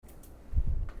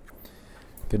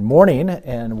Good morning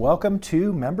and welcome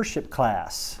to membership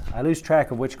class. I lose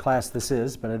track of which class this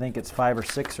is, but I think it's 5 or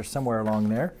 6 or somewhere along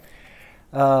there.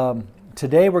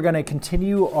 Today we're going to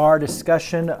continue our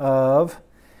discussion of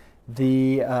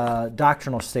the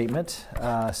doctrinal statement.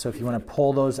 So if you want to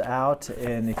pull those out,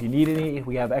 and if you need any,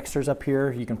 we have extras up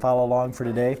here. You can follow along for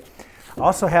today. I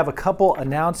also have a couple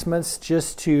announcements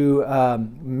just to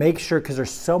make sure, because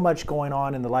there's so much going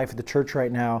on in the life of the church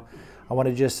right now. I want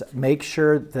to just make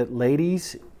sure that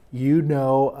ladies, you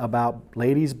know about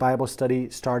Ladies Bible Study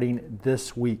starting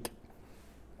this week.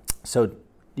 So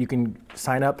you can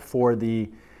sign up for the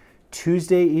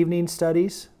Tuesday evening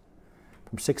studies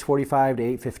from 6:45 to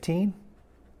 8:15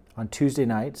 on Tuesday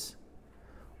nights.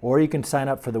 Or you can sign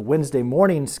up for the Wednesday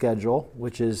morning schedule,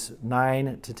 which is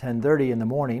 9 to 10:30 in the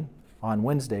morning on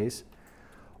Wednesdays.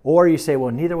 Or you say,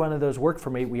 well, neither one of those work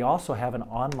for me. We also have an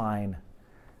online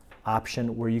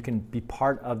option where you can be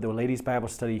part of the Ladies Bible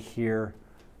Study here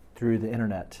through the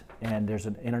internet. And there's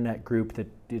an internet group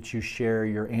that you share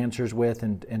your answers with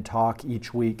and talk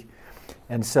each week.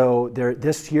 And so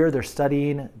this year they're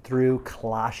studying through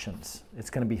Colossians. It's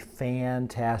going to be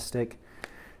fantastic.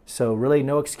 So really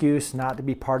no excuse not to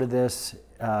be part of this.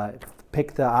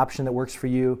 Pick the option that works for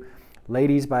you.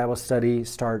 Ladies Bible Study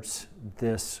starts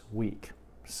this week.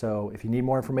 So if you need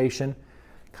more information,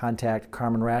 contact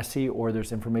Carmen Rassi, or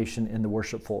there's information in the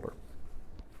worship folder.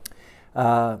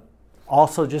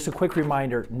 Also, just a quick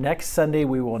reminder, next Sunday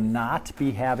we will not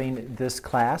be having this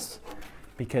class,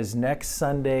 because next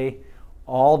Sunday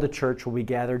all the church will be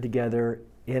gathered together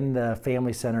in the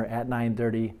Family Center at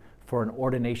 9:30 for an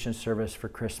ordination service for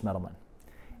Chris Mettleman.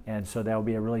 And so that will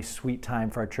be a really sweet time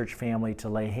for our church family to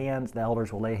lay hands. The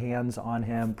elders will lay hands on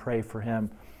him, pray for him.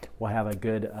 We'll have a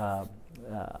good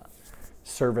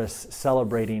service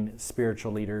celebrating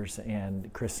spiritual leaders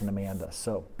and Chris and Amanda.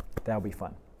 So that'll be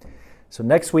fun. So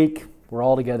next week, we're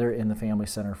all together in the Family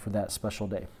Center for that special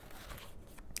day.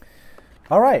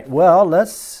 All right, well,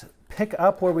 let's pick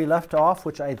up where we left off,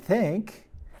 which I think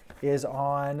is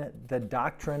on the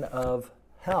doctrine of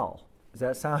hell. Does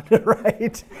that sound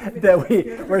right? That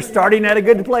we're starting at a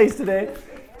good place today.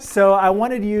 So I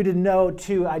wanted you to know,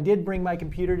 too, I did bring my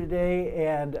computer today,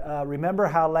 and remember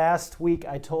how last week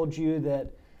I told you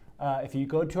that if you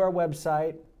go to our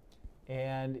website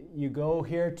and you go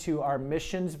here to our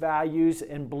missions, values,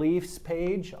 and beliefs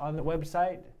page on the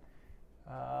website,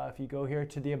 if you go here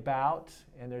to the About,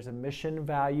 and there's a mission,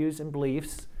 values, and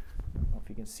beliefs. I don't know if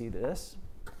you can see this.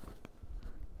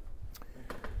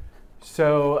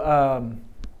 So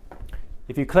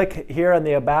if you click here on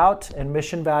the About and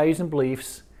mission, values, and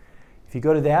beliefs, if you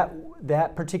go to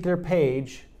that particular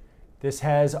page, this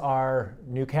has our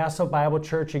Newcastle Bible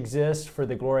Church exists for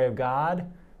the glory of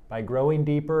God by growing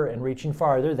deeper and reaching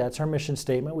farther. That's our mission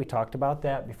statement. We talked about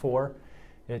that before.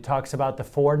 It talks about the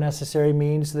 4 necessary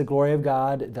means to the glory of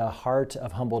God: the heart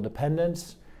of humble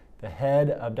dependence, the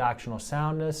head of doctrinal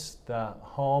soundness, the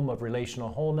home of relational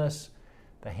wholeness,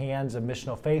 the hands of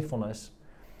missional faithfulness.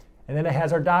 And then it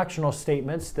has our doctrinal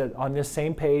statements that on this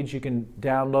same page you can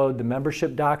download the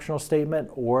membership doctrinal statement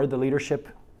or the leadership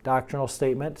doctrinal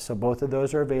statement. So both of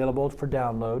those are available for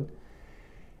download.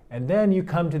 And then you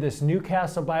come to this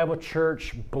Newcastle Bible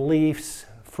Church Beliefs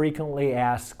Frequently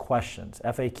Asked Questions,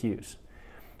 FAQs.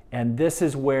 And this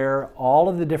is where all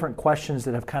of the different questions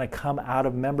that have kind of come out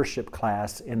of membership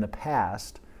class in the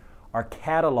past are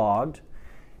cataloged.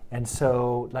 And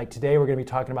so like today we're going to be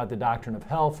talking about the doctrine of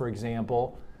hell, for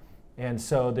example. And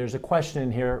so there's a question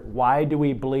in here: why do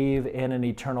we believe in an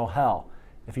eternal hell?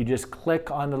 If you just click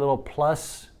on the little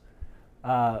plus,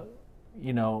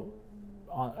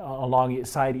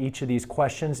 alongside each of these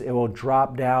questions, it will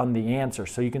drop down the answer.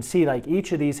 So you can see like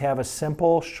each of these have a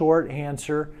simple, short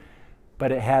answer,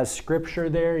 but it has scripture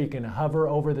there. You can hover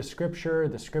over the scripture.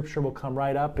 The scripture will come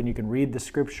right up and you can read the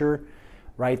scripture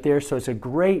right there. So it's a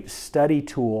great study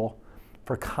tool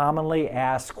for commonly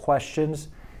asked questions.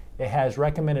 It has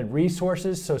recommended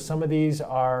resources, so some of these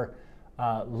are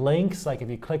links. Like if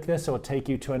you click this, it will take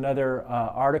you to another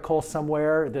article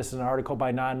somewhere. This is an article by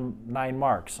Nine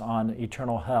Marks on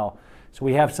eternal hell. So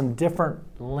we have some different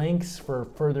links for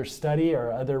further study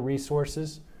or other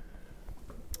resources.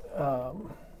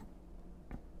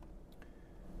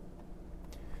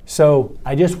 So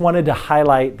I just wanted to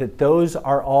highlight that those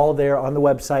are all there on the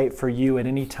website for you at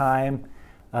any time.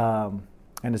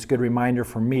 And it's a good reminder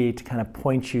for me to kind of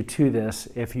point you to this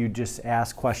if you just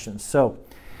ask questions. So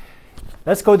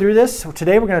let's go through this. So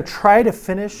today we're going to try to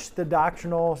finish the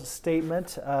doctrinal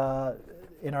statement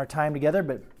in our time together,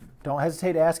 but don't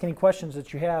hesitate to ask any questions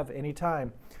that you have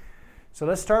anytime. So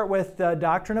let's start with the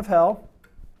doctrine of hell.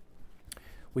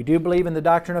 We do believe in the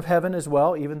doctrine of heaven as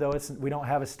well, even though we don't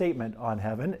have a statement on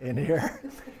heaven in here.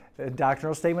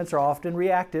 Doctrinal statements are often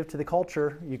reactive to the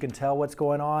culture. You can tell what's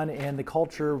going on in the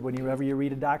culture whenever you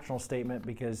read a doctrinal statement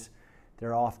because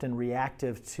they're often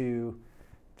reactive to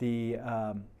the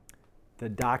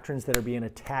doctrines that are being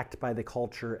attacked by the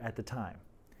culture at the time.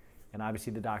 And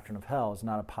obviously the doctrine of hell is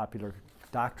not a popular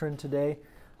doctrine today.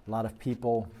 A lot of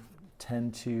people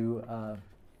tend to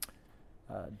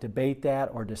debate that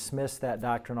or dismiss that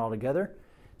doctrine altogether.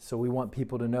 So we want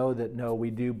people to know that, no, we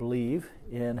do believe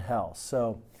in hell.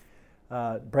 So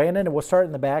Brandon, we'll start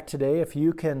in the back today. If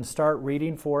you can start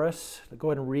reading for us, go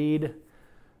ahead and read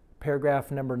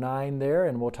paragraph number 9 there,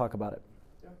 and we'll talk about it.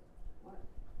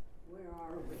 Where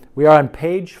are we? We are on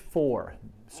page 4.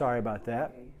 Sorry about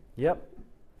that. Okay.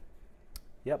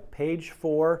 Yep, page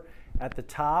 4 at the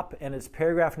top, and it's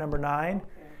paragraph number 9. Okay.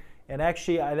 And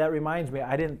actually, that reminds me,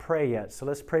 I didn't pray yet, so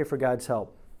let's pray for God's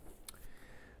help.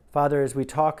 Father, as we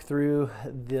talk through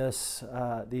these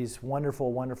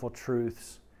wonderful, wonderful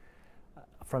truths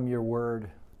from your word,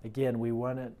 again, we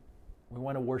want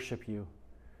to worship you.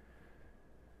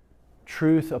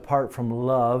 Truth apart from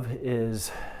love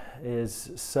is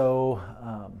so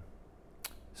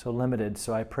limited.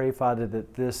 So I pray, Father,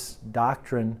 that this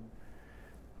doctrine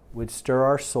would stir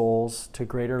our souls to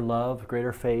greater love,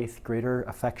 greater faith, greater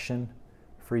affection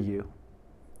for you.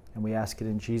 And we ask it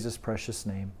in Jesus' precious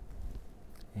name.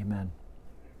 Amen.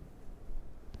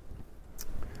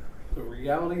 The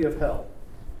reality of hell.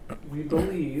 We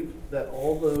believe that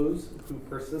all those who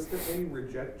persistently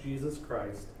reject Jesus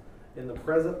Christ in the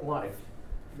present life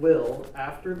will,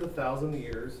 after the 1,000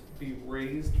 years, be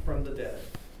raised from the dead,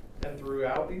 and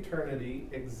throughout eternity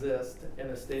exist in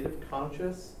a state of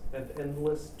conscious and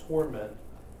endless torment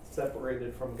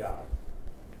separated from God.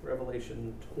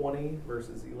 Revelation 20,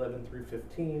 verses 11 through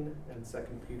 15, and 2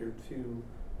 Peter 2,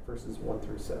 verses 1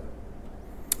 through 7.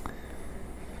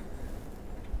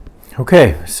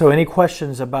 Okay, so any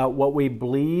questions about what we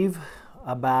believe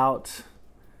about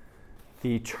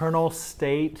the eternal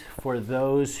state for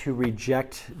those who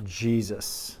reject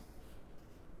Jesus?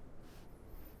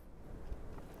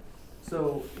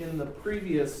 So in the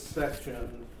previous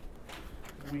section,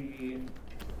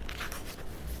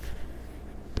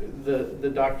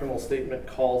 the doctrinal statement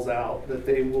calls out that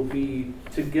they will be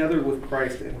together with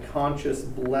Christ in conscious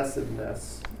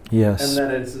blessedness. Yes. And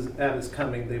that at his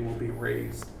coming they will be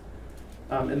raised.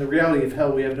 In the reality of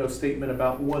hell, we have no statement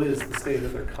about what is the state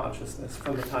of their consciousness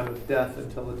from the time of death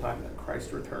until the time that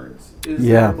Christ returns. Is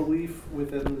there a belief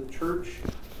within the church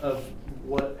of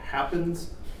what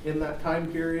happens in that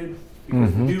time period?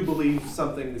 Because we do believe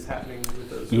something is happening with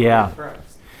those who are in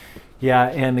Christ.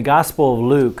 Yeah, in the Gospel of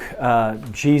Luke,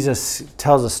 Jesus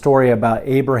tells a story about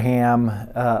tells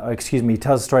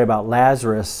a story about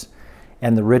Lazarus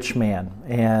and the rich man.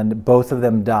 And both of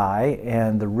them die,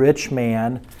 and the rich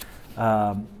man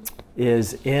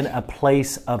is in a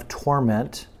place of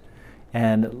torment,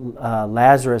 and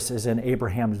Lazarus is in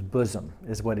Abraham's bosom,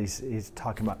 is what he's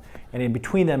talking about. And in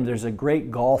between them, there's a great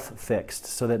gulf fixed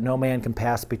so that no man can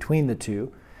pass between the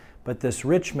two. But this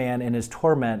rich man in his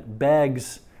torment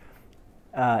begs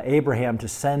Abraham to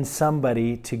send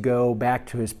somebody to go back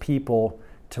to his people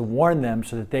to warn them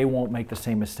so that they won't make the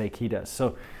same mistake he does.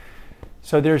 So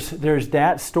there's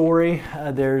that story.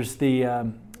 There's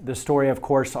the story, of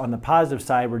course, on the positive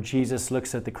side where Jesus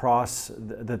looks at the cross,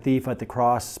 the thief at the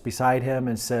cross beside him,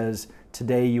 and says,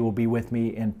 "Today you will be with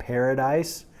me in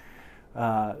paradise."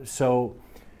 So,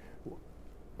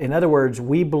 in other words,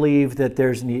 we believe that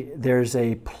there's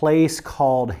a place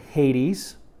called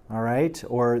Hades, all right,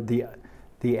 or the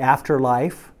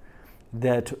afterlife,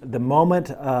 that the moment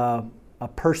a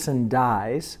person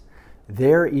dies,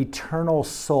 their eternal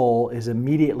soul is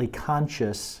immediately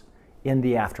conscious in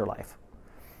the afterlife.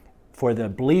 For the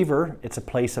believer, it's a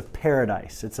place of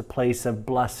paradise. It's a place of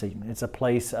blessing. It's a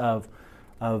place of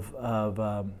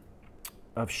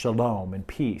shalom and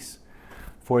peace.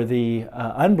 For the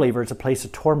unbeliever, it's a place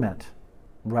of torment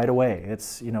right away.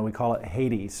 It's, we call it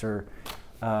Hades, or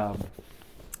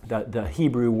the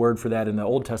Hebrew word for that in the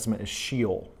Old Testament is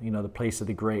Sheol, the place of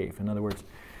the grave, in other words.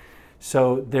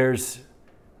 So there's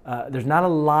not a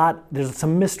lot, there's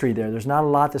some mystery there. There's not a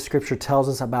lot that Scripture tells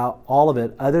us about all of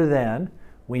it, other than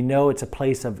we know it's a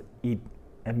place of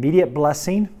immediate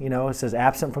blessing. It says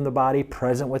absent from the body,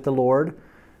 present with the Lord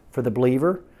for the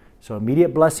believer. So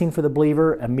immediate blessing for the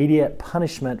believer, immediate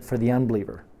punishment for the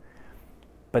unbeliever.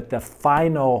 But the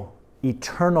final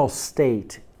eternal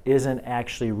state isn't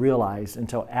actually realized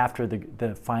until after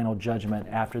the final judgment,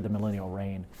 after the millennial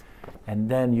reign. And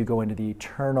then you go into the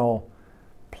eternal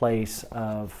place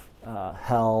of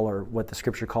hell, or what the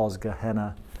Scripture calls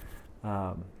Gehenna,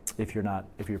 if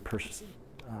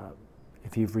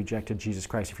you've rejected Jesus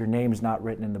Christ, if your name is not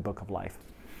written in the book of life.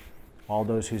 All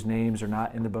those whose names are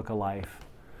not in the book of life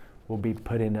will be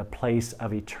put in a place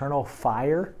of eternal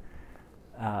fire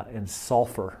and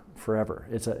sulfur forever.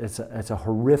 It's a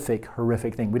horrific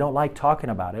thing. We don't like talking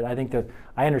about it.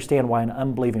 I understand why an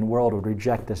unbelieving world would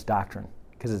reject this doctrine,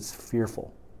 because it's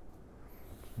fearful.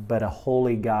 But a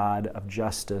holy God of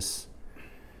justice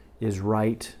is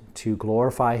right to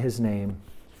glorify his name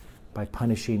by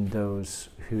punishing those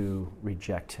who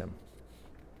reject him.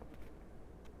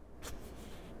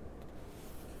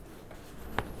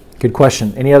 Good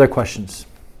question. Any other questions?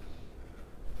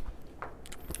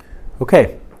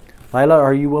 Okay. Lila,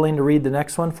 are you willing to read the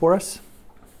next one for us?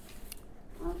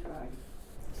 I'll try.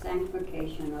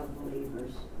 Sanctification of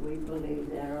believers. We believe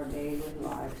that our daily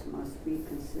lives must be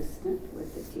consistent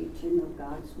with the teaching of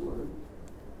God's Word.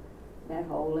 That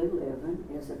holy living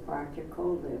is a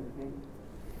practical living.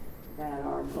 That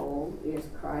our goal is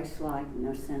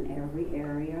Christ-likeness in every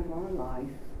area of our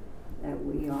life. That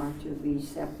we are to be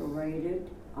separated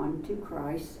unto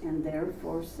Christ and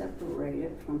therefore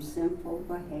separated from sinful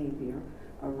behavior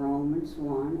of Romans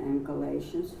 1 and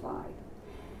Galatians 5.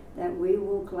 That we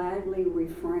will gladly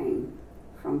refrain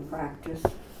from practice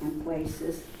and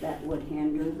places that would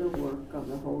hinder the work of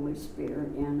the Holy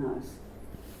Spirit in us.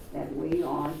 That we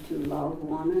are to love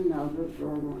one another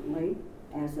fervently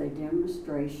as a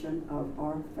demonstration of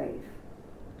our faith.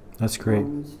 That's great.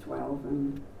 Romans 12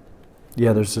 and...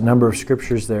 Yeah, there's a number of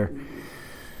scriptures there.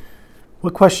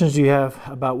 What questions do you have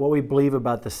about what we believe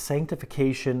about the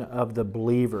sanctification of the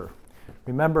believer?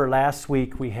 Remember last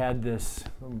week we had this,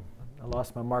 I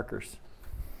lost my markers,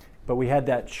 but we had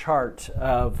that chart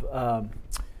of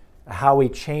how we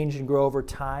change and grow over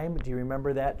time. Do you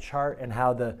remember that chart? And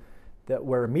how that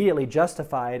we're immediately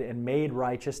justified and made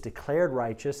righteous, declared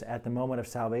righteous at the moment of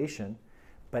salvation,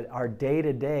 but our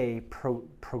day-to-day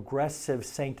progressive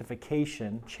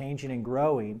sanctification, changing and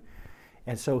growing.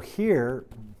 And so here,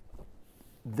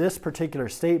 this particular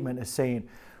statement is saying,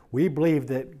 we believe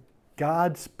that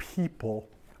God's people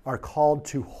are called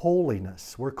to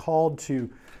holiness. We're called to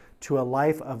a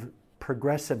life of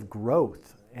progressive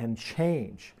growth and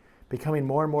change, becoming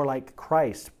more and more like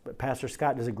Christ. Pastor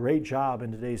Scott does a great job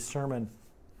in today's sermon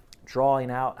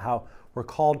drawing out how we're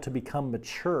called to become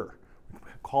mature,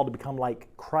 called to become like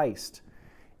Christ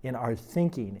in our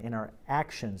thinking, in our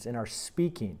actions, in our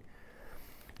speaking.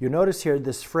 You notice here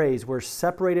this phrase, we're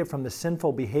separated from the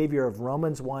sinful behavior of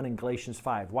Romans 1 and Galatians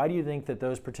 5. Why do you think that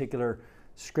those particular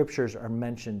scriptures are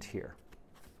mentioned here?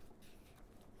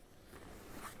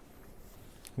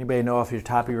 Anybody know off the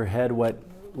top of your head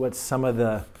what some of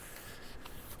the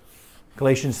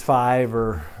Galatians 5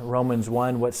 or Romans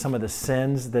 1, what some of the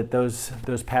sins that those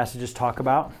passages talk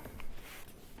about?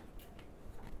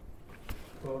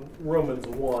 Well, Romans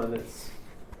 1,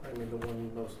 the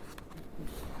one most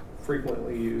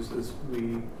frequently used is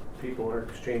people are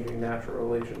exchanging natural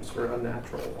relations for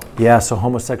unnatural ones. Yeah, so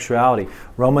homosexuality.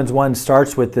 Romans 1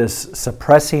 starts with this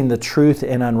suppressing the truth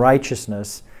in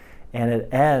unrighteousness, and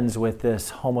it ends with this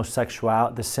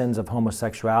the sins of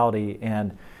homosexuality.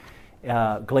 And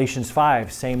Galatians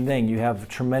 5, same thing. You have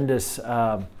tremendous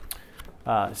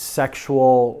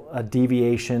sexual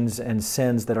deviations and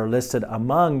sins that are listed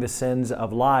among the sins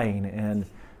of lying and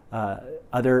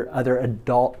other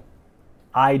adult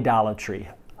idolatry,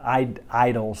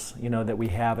 idols, that we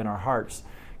have in our hearts,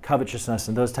 covetousness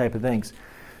and those type of things.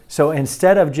 So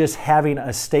instead of just having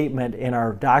a statement in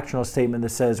our doctrinal statement that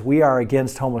says we are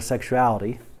against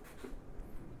homosexuality,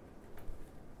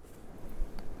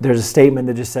 there's a statement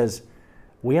that just says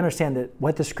we understand that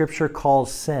what the Scripture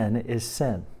calls sin is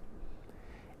sin.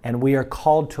 And we are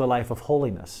called to a life of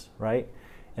holiness, right?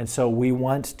 And so we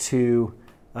want to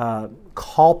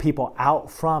call people out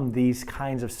from these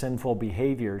kinds of sinful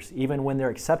behaviors, even when they're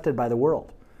accepted by the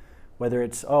world. Whether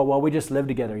it's, we just live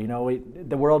together.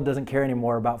 The world doesn't care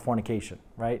anymore about fornication,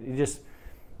 right?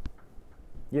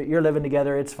 You're living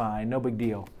together, it's fine, no big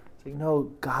deal.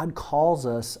 So, God calls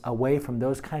us away from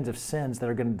those kinds of sins that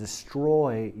are going to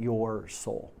destroy your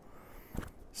soul.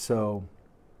 So,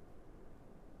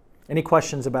 any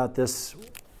questions about this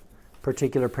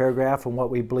particular paragraph and what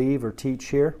we believe or teach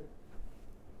here?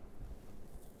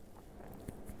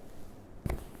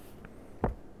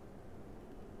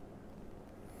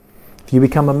 If you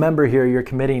become a member here, you're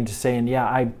committing to saying,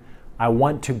 I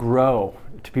want to grow,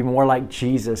 to be more like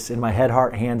Jesus in my head,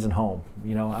 heart, hands, and home.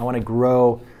 I want to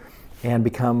grow and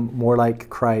become more like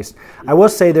Christ. I will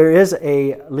say there is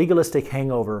a legalistic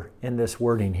hangover in this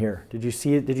wording here. Did you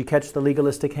see it? Did you catch the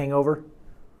legalistic hangover?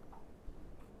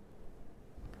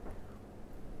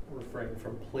 Refrain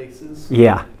from places.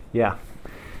 Yeah. Yeah.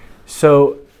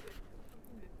 So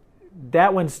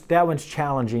that one's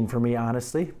challenging for me,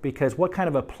 honestly, because what kind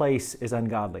of a place is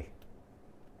ungodly?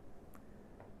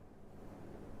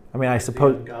 I mean, I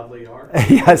suppose. Ungodly are.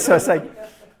 Yeah. So it's like,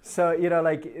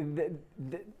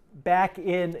 back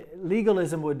in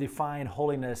legalism would define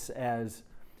holiness as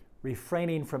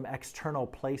refraining from external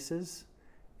places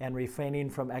and refraining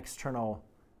from external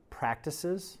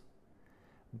practices.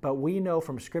 But we know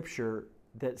from Scripture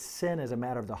that sin is a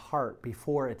matter of the heart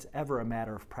before it's ever a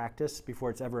matter of practice, before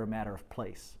it's ever a matter of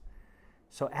place.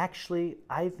 So actually,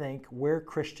 I think where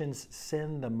Christians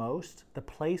sin the most, the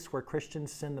place where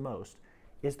Christians sin the most,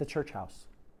 is the church house.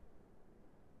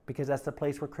 Because that's the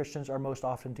place where Christians are most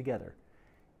often together.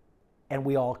 And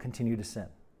we all continue to sin.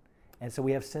 And so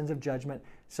we have sins of judgment.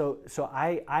 So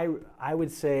I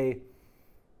would say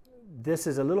this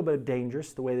is a little bit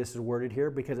dangerous, the way this is worded here,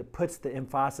 because it puts the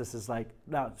emphasis as like,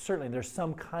 now certainly there's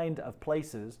some kind of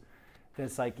places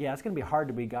that's like, yeah, it's going to be hard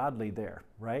to be godly there,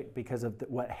 right? Because of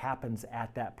what happens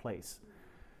at that place.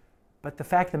 But the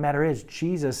fact of the matter is,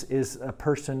 Jesus is a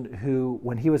person who,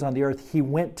 when he was on the earth, he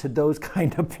went to those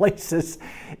kind of places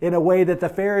in a way that the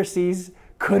Pharisees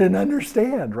couldn't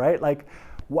understand, right? Like,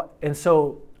 what? And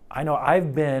so I know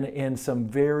I've been in some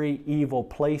very evil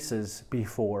places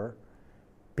before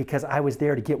because I was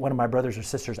there to get one of my brothers or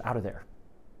sisters out of there.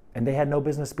 And they had no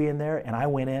business being there, and I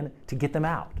went in to get them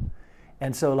out.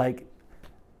 And so, like,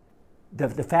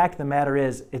 the fact of the matter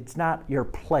is, it's not your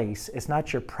place, it's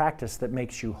not your practice that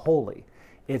makes you holy.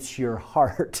 It's your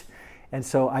heart. And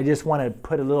so I just want to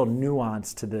put a little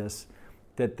nuance to this,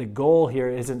 that the goal here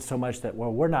isn't so much that,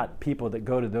 well, we're not people that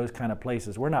go to those kind of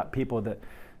places. We're not people that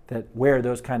wear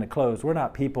those kind of clothes. We're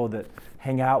not people that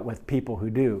hang out with people who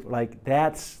do. Like,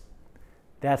 that's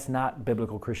not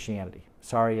biblical Christianity.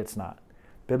 Sorry, it's not.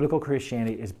 Biblical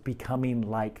Christianity is becoming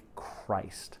like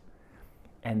Christ.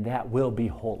 And that will be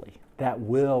holy. That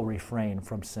will refrain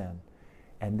from sin.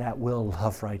 And that will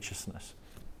love righteousness.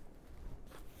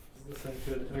 I was listening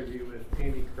to an interview with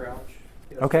Andy Crouch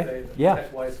yesterday. Okay, yeah. The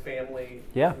TechWise family.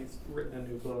 Yeah. He's written a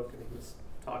new book, and he was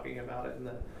talking about it. And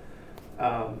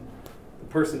the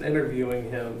person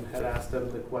interviewing him had asked him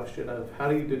the question of, how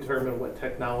do you determine what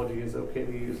technology is okay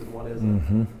to use and what isn't?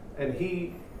 Mm-hmm. And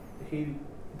he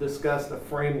discussed a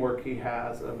framework he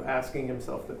has of asking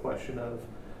himself the question of,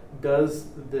 does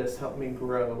this help me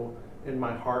grow in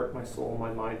my heart, my soul,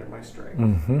 my mind, or my strength?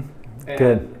 Mm-hmm. And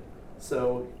Good.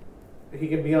 so he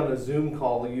can be on a Zoom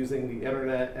call using the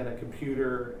internet and a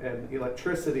computer and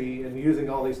electricity and using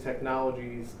all these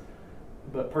technologies,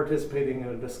 but participating in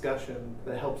a discussion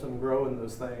that helps him grow in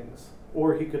those things.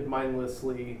 Or he could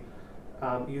mindlessly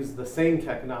use the same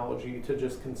technology to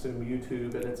just consume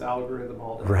YouTube and its algorithm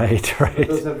all day. Right. But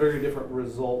those have very different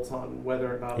results on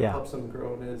whether or not it Yeah. helps him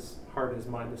grow in his heart, his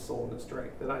mind, his soul, and his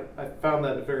strength. And I found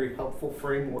that a very helpful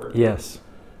framework. Yes.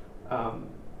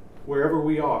 Wherever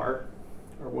we are,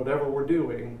 or whatever we're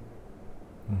doing,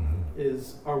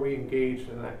 Mm-hmm. are we engaged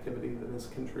in an activity that is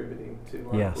contributing to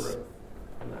our Yes. growth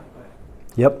in that way?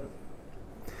 Yep.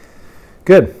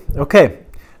 Good. Okay.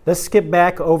 Let's skip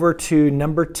back over to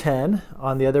number 10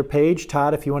 on the other page.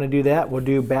 Todd, if you want to do that, we'll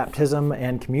do baptism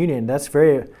and communion. That's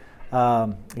very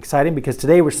exciting because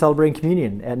today we're celebrating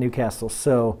communion at Newcastle.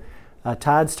 So,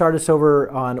 Todd, start us over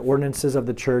on ordinances of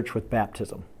the church with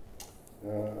baptism.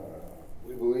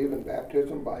 We believe in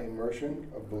baptism by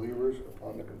immersion of believers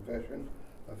upon the confession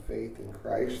of faith in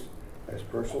Christ as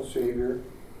personal Savior,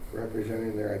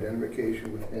 representing their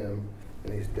identification with Him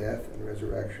in His death and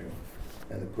resurrection,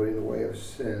 and the putting away of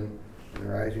sin and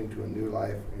rising to a new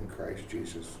life in Christ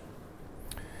Jesus.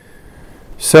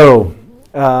 So,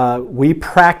 we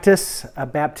practice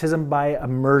baptism by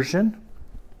immersion,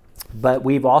 but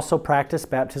we've also practiced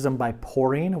baptism by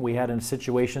pouring. We had a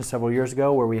situation several years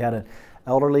ago where we had an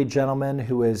elderly gentleman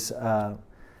who was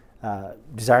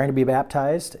desiring to be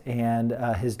baptized, and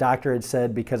his doctor had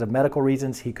said because of medical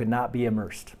reasons he could not be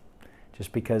immersed,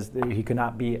 just because he could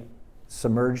not be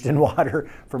submerged in water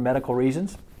for medical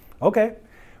reasons. Okay,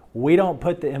 we don't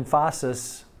put the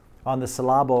emphasis on the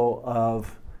syllable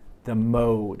of the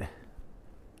mode,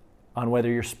 on whether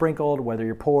you're sprinkled, whether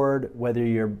you're poured, whether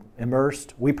you're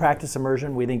immersed. We practice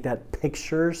immersion. We think that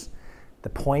pictures the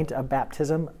point of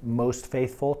baptism most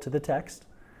faithful to the text.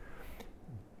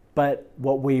 But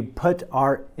what we put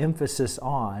our emphasis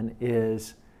on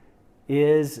is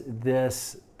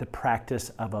this the practice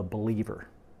of a believer?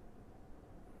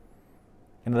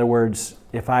 In other words,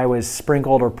 if I was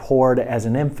sprinkled or poured as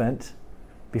an infant,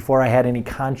 before I had any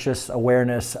conscious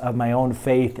awareness of my own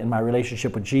faith and my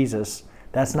relationship with Jesus,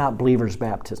 that's not believer's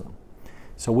baptism.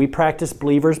 So we practice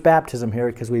believer's baptism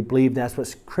here because we believe that's what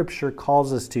Scripture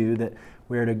calls us to, that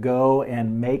We are to go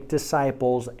and make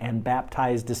disciples and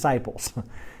baptize disciples.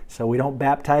 So we don't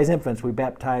baptize infants, we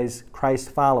baptize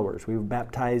Christ followers. We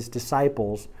baptize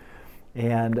disciples,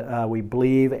 and we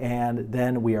believe, and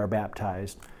then we are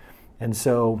baptized. And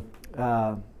so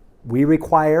we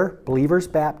require believers'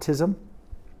 baptism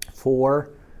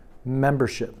for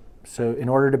membership. So in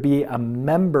order to be a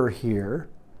member here,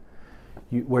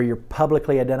 where you're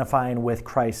publicly identifying with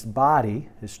Christ's body,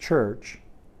 his church,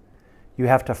 you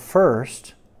have to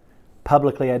first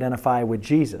publicly identify with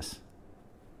Jesus,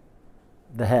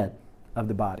 the head of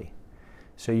the body.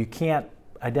 So you can't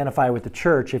identify with the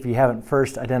church if you haven't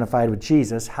first identified with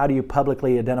Jesus. How do you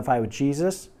publicly identify with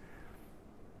Jesus?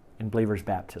 In believers'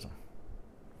 baptism.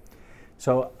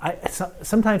 So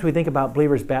sometimes we think about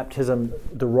believers' baptism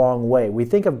the wrong way. We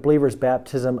think of believers'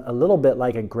 baptism a little bit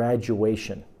like a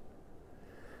graduation.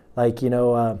 Like,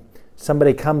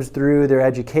 somebody comes through their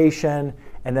education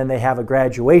and then they have a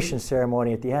graduation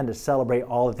ceremony at the end to celebrate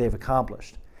all that they've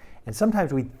accomplished. And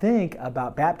sometimes we think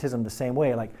about baptism the same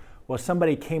way, like, well,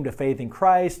 somebody came to faith in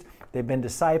Christ, they've been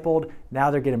discipled, now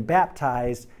they're getting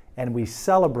baptized, and we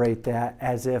celebrate that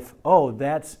as if, oh,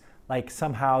 that's like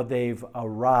somehow they've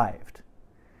arrived.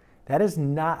 That is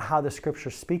not how the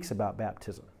Scripture speaks about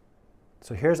baptism.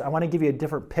 So I want to give you a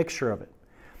different picture of it.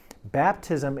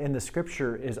 Baptism in the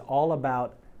Scripture is all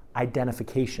about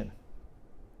identification.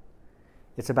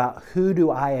 It's about who do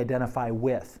I identify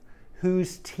with?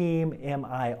 Whose team am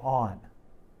I on?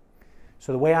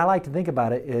 So the way I like to think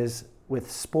about it is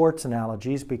with sports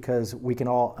analogies, because we can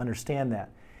all understand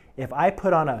that. If I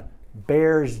put on a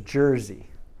Bears jersey,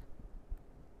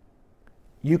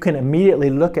 you can immediately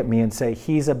look at me and say,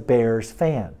 he's a Bears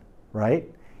fan, right?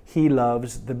 He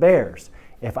loves the Bears.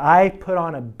 If I put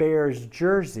on a Bears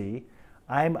jersey,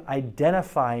 I'm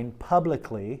identifying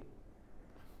publicly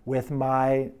with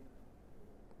my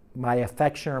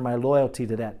affection or my loyalty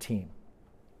to that team.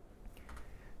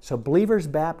 So believers'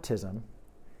 baptism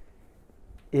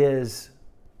is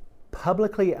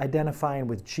publicly identifying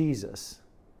with Jesus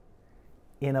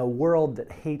in a world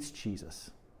that hates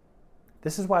Jesus.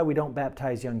 This is why we don't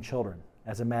baptize young children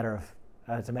as a matter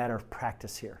of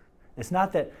practice here. It's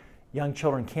not that young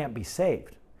children can't be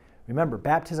saved. Remember,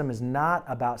 baptism is not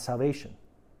about salvation.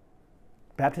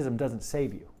 Baptism doesn't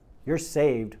save you. You're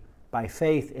saved by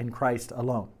faith in Christ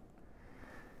alone.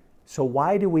 So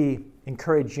why do we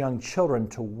encourage young children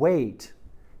to wait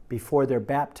before they're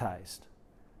baptized?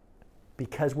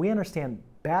 Because we understand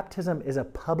baptism is a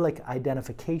public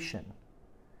identification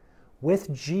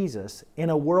with Jesus in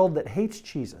a world that hates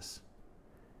Jesus.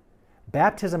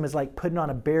 Baptism is like putting on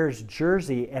a Bears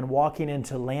jersey and walking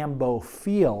into Lambeau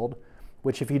Field,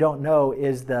 which, if you don't know,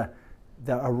 is the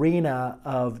arena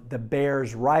of the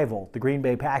Bears' rival, the Green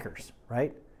Bay Packers,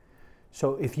 right?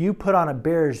 So if you put on a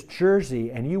Bears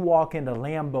jersey and you walk into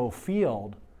Lambeau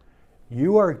Field,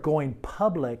 you are going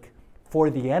public for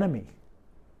the enemy.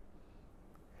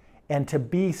 And to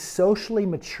be socially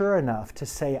mature enough to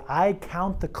say, I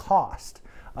count the cost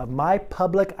of my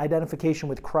public identification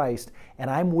with Christ, and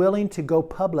I'm willing to go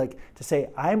public to say,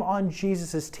 I'm on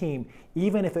Jesus' team,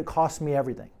 even if it costs me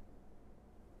everything.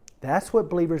 That's what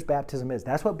believers' baptism is.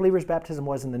 That's what believers' baptism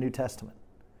was in the New Testament.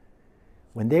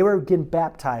 When they were getting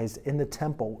baptized in the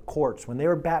temple courts, when they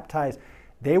were baptized,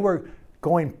 they were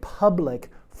going public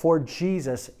for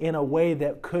Jesus in a way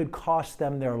that could cost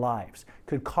them their lives,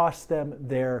 could cost them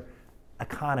their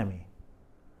economy.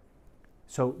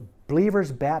 So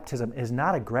believers' baptism is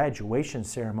not a graduation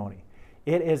ceremony.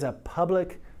 It is a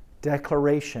public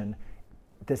declaration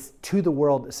to the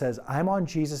world that says, I'm on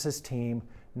Jesus' team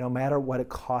no matter what it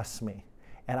costs me.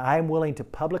 And I'm willing to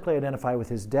publicly identify with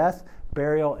his death,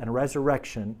 burial, and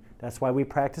resurrection. That's why we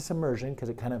practice immersion, because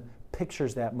it kind of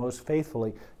pictures that most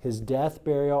faithfully. His death,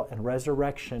 burial, and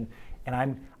resurrection.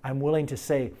 And I'm willing to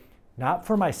say, not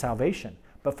for my salvation,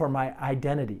 but for my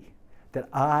identity, that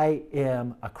I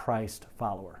am a Christ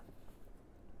follower.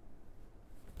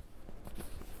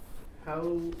 I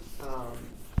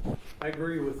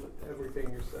agree with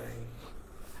everything you're saying.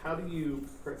 How do you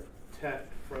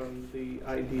protect from the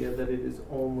idea that it is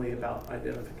only about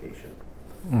identification?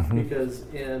 Mm-hmm. Because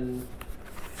in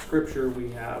Scripture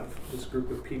we have this group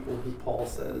of people who Paul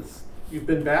says, you've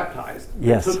been baptized.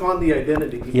 Yes. They took on the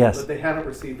identity, yes, but they haven't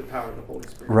received the power of the Holy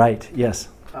Spirit. Right, yes.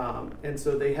 And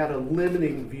so they had a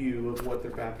limiting view of what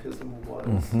their baptism was.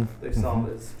 Mm-hmm. They saw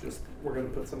it as just, we're going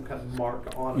to put some kind of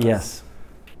mark on us. Yes.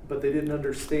 But they didn't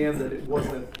understand that it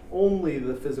wasn't only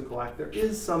the physical act. There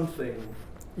is something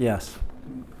yes,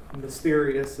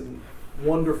 mysterious and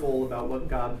wonderful about what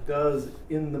God does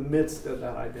in the midst of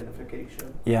that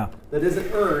identification. Yeah. That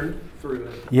isn't earned through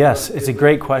it. Yes, it's a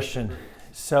great question.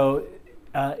 So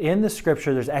in the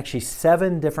scripture, there's actually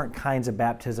 7 different kinds of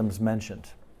baptisms mentioned,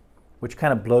 which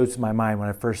kind of blows my mind when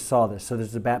I first saw this. So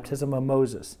there's the baptism of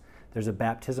Moses. There's a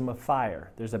baptism of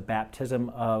fire. There's a baptism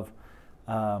of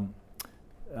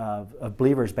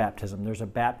believers' baptism. There's a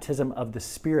baptism of the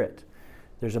Spirit.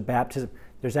 There's a baptism.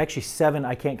 There's actually 7,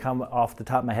 I can't come off the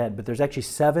top of my head, but there's actually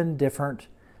 7 different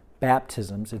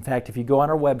baptisms. In fact, if you go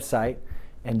on our website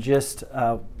and just,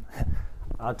 I'll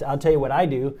tell you what I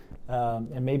do,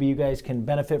 and maybe you guys can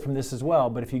benefit from this as well,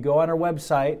 but if you go on our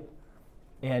website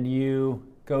and you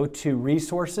go to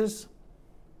resources,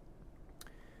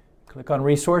 click on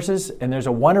resources, and there's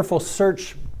a wonderful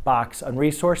search box on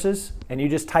resources, and you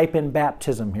just type in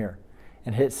baptism here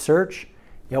and hit search.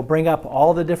 It'll bring up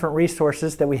all the different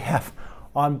resources that we have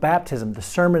on baptism, the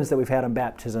sermons that we've had on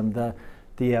baptism, the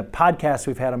podcasts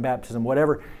we've had on baptism,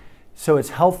 whatever. So it's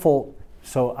helpful.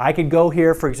 So I could go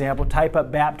here, for example, type up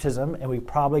baptism, and we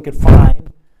probably could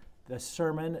find the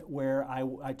sermon where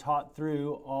I taught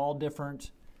through all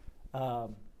different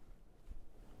 7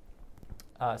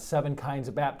 kinds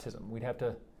of baptism. We'd have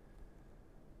to,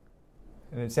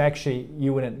 and it's actually,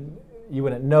 you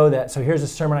wouldn't know that. So here's a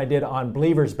sermon I did on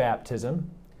believers'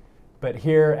 baptism. But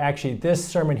here, actually, this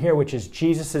sermon here, which is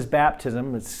Jesus'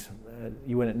 baptism, it's,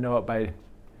 you wouldn't know it by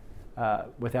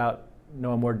without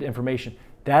knowing more information.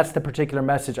 That's the particular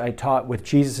message I taught with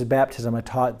Jesus' baptism. I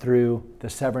taught through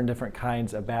the 7 different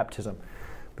kinds of baptism.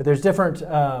 But there's different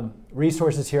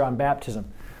resources here on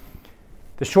baptism.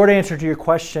 The short answer to your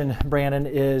question, Brandon,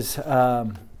 is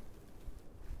that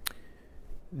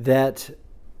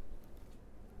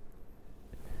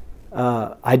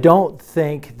I don't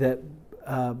think that...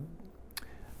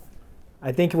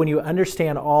 I think when you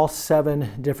understand all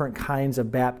 7 different kinds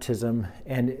of baptism,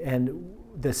 and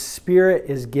the Spirit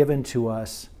is given to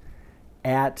us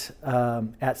at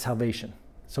salvation.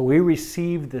 So we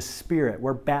receive the Spirit.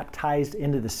 We're baptized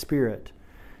into the Spirit.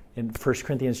 In 1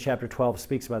 Corinthians chapter 12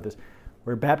 speaks about this.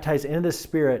 We're baptized into the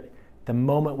Spirit the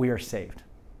moment we are saved.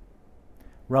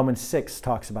 Romans 6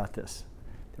 talks about this.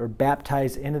 We're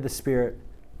baptized into the Spirit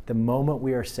the moment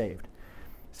we are saved.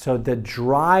 So the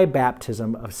dry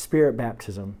baptism of Spirit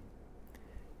baptism,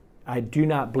 I do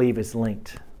not believe is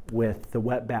linked with the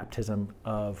wet baptism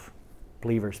of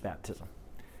believers' baptism.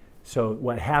 So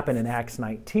what happened in Acts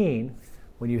 19,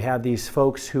 when you have these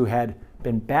folks who had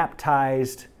been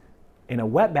baptized in a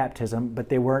wet baptism, but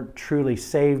they weren't truly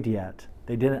saved yet,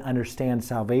 they didn't understand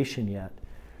salvation yet,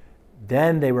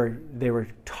 then they were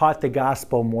taught the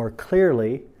gospel more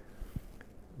clearly,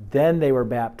 then they were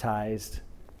baptized,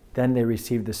 then they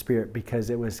received the Spirit because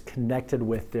it was connected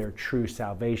with their true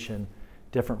salvation,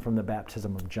 different from the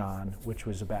baptism of John, which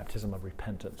was a baptism of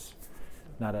repentance.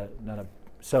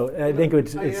 So I think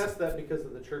it's... I asked that because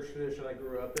of the church tradition I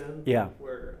grew up in, yeah,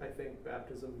 where I think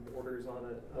baptism borders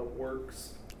on a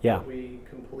works yeah, that we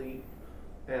complete.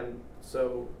 And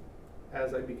so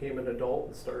as I became an adult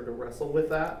and started to wrestle with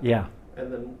that, yeah,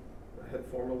 and then had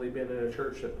formerly been in a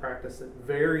church that practiced it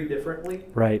very differently,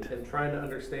 right, and trying to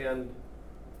understand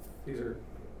these are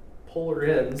polar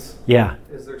ends. yeah.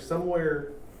 Is there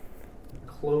somewhere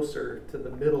closer to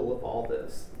the middle of all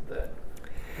this that,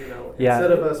 Yeah.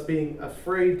 instead of us being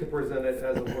afraid to present it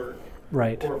as a work,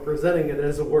 Right. or presenting it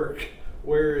as a work,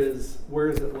 where is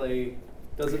it lay?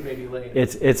 Does it maybe lay?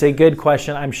 It's a good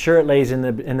question. I'm sure it lays in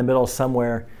the middle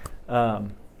somewhere.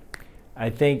 I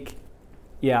think,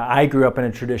 yeah, I grew up in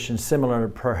a tradition similar,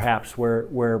 perhaps,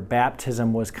 where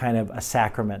baptism was kind of a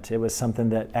sacrament. It was something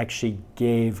that actually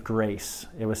gave grace.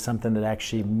 It was something that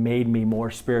actually made me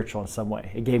more spiritual in some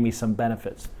way. It gave me some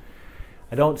benefits.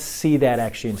 I don't see that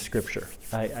actually in Scripture.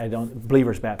 I don't,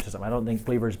 believer's baptism. I don't think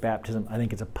believer's baptism, I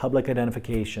think it's a public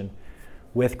identification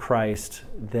with Christ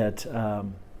that,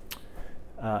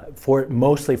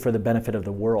 mostly for the benefit of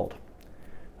the world.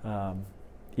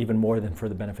 Even more than for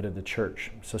the benefit of the church.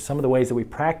 So some of the ways that we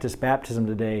practice baptism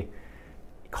today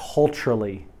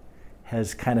culturally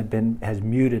has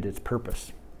muted its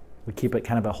purpose. We keep it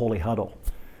kind of a holy huddle.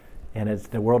 And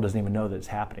the world doesn't even know that it's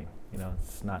happening.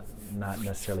 It's not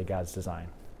necessarily God's design.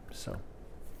 So,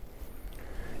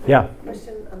 yeah.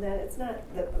 Question on that, it's not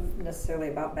necessarily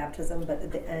about baptism, but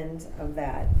at the end of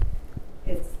that,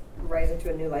 it's rising to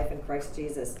a new life in Christ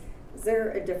Jesus. Is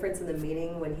there a difference in the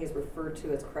meaning when he's referred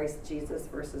to as Christ Jesus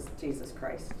versus Jesus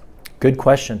Christ? Good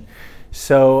question.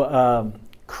 So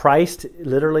Christ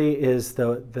literally is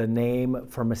the name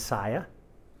for Messiah.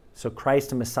 So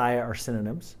Christ and Messiah are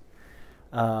synonyms.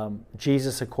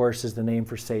 Jesus, of course, is the name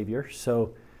for Savior.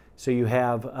 So you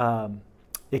have,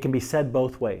 it can be said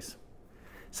both ways.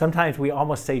 Sometimes we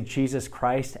almost say Jesus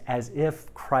Christ as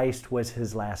if Christ was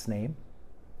his last name.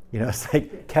 It's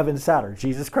like Kevin Sauter,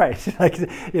 Jesus Christ.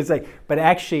 But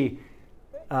actually,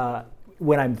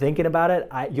 when I'm thinking about it,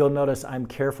 you'll notice I'm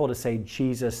careful to say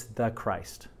Jesus the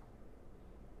Christ.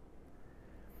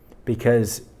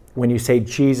 Because when you say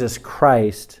Jesus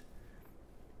Christ,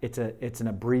 it's an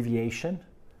abbreviation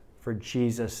for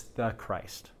Jesus the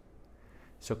Christ.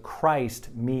 So Christ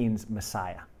means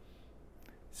Messiah.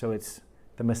 So it's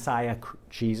the Messiah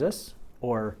Jesus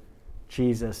or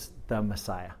Jesus the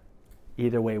Messiah.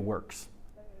 Either way works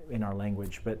in our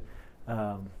language, but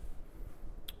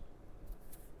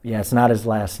it's not his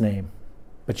last name.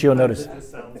 But you'll notice. It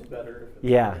just sounds better.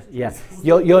 Yeah.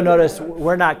 You'll notice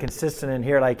we're not consistent in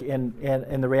here. Like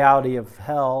in the reality of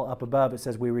hell up above, it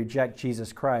says we reject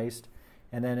Jesus Christ,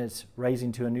 and then it's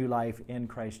raising to a new life in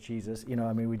Christ Jesus.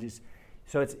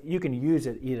 So you can use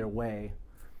it either way,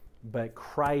 but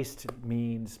Christ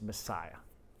means Messiah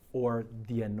or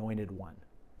the Anointed One.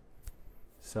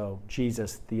 So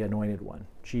Jesus, the Anointed One,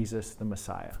 Jesus, the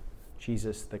Messiah,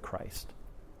 Jesus, the Christ.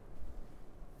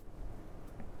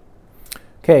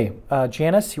 Okay,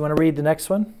 Janice, you want to read the next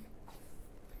one?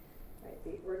 Right,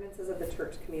 the ordinances of the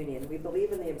church communion. We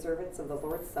believe in the observance of the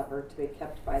Lord's Supper to be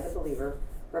kept by the believer,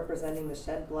 representing the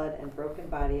shed blood and broken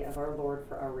body of our Lord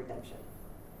for our redemption.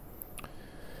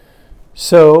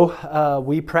 So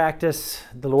we practice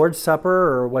the Lord's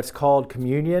Supper, or what's called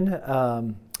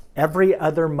communion, every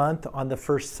other month on the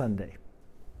first Sunday.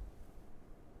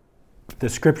 The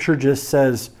scripture just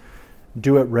says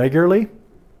do it regularly.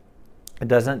 It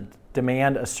doesn't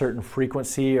demand a certain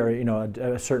frequency or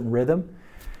a certain rhythm.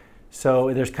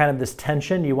 So there's kind of this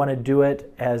tension. You want to do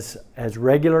it as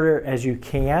regular as you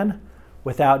can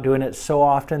without doing it so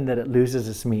often that it loses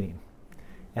its meaning.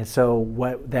 And so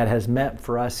what that has meant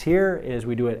for us here is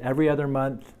we do it every other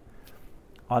month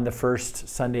on the first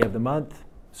Sunday of the month.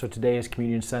 So today is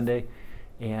Communion Sunday,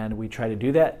 and we try to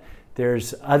do that.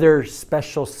 There's other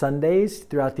special Sundays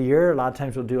throughout the year. A lot of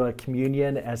times we'll do a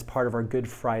communion as part of our Good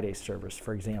Friday service,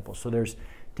 for example. So there's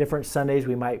different Sundays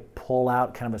we might pull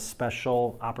out kind of a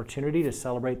special opportunity to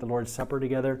celebrate the Lord's Supper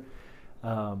together.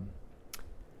 But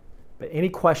any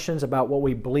questions about what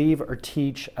we believe or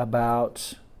teach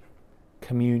about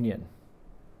communion?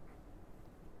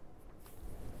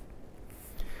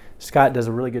 Scott does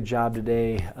a really good job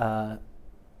today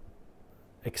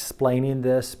explaining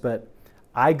this, but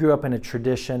I grew up in a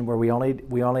tradition where we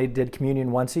only did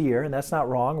communion once a year, and that's not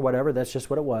wrong, whatever, that's just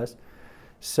what it was.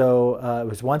 So it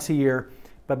was once a year,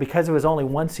 but because it was only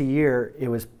once a year, it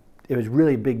was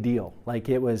really a big deal. Like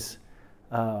it was,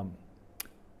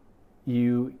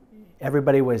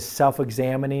 everybody was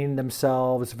self-examining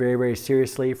themselves very, very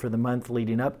seriously for the month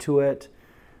leading up to it.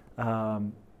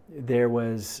 It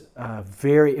was a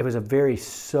very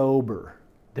sober.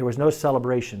 There was no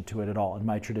celebration to it at all in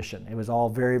my tradition. It was all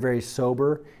very, very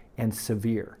sober and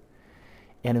severe.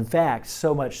 And in fact,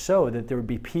 so much so that there would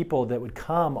be people that would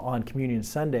come on Communion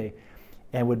Sunday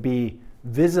and would be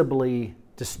visibly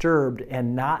disturbed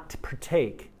and not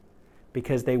partake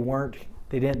because they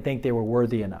didn't think they were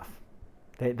worthy enough.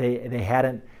 They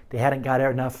hadn't got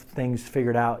enough things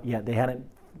figured out yet. They hadn't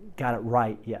got it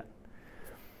right yet.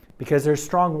 Because there's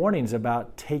strong warnings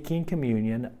about taking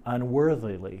communion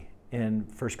unworthily in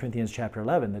 1 Corinthians chapter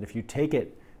 11, that if you take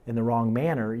it in the wrong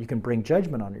manner, you can bring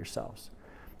judgment on yourselves.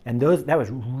 And that was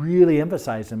really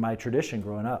emphasized in my tradition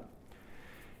growing up.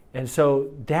 And so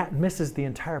that misses the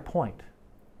entire point.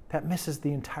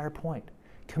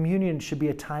 Communion should be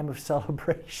a time of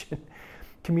celebration.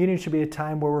 Communion should be a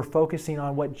time where we're focusing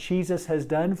on what Jesus has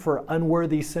done for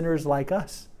unworthy sinners like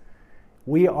us.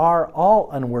 We are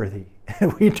all unworthy.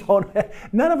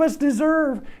 None of us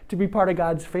deserve to be part of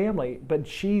God's family, but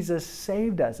Jesus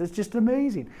saved us. It's just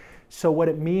amazing. So what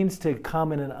it means to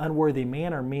come in an unworthy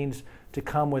manner means to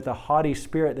come with a haughty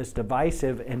spirit that's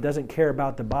divisive and doesn't care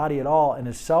about the body at all and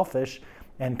is selfish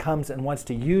and comes and wants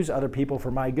to use other people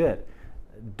for my good.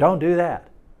 Don't do that.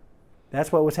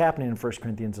 That's what was happening in 1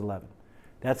 Corinthians 11.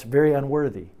 That's very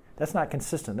unworthy. That's not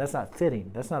consistent. That's not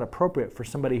fitting. That's not appropriate for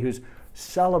somebody who's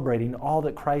celebrating all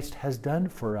that Christ has done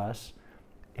for us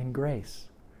in grace.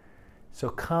 So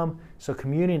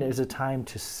communion is a time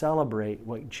to celebrate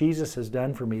what Jesus has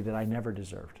done for me that I never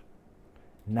deserved.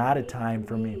 Not a time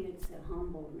for me. It's a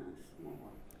humbleness more.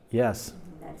 Yes.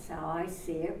 That's how I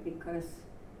see it because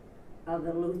of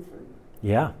the Lutheran.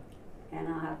 Yeah. And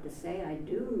I have to say, I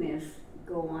do miss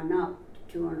going up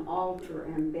to an altar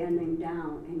and bending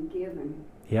down and giving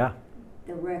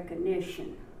the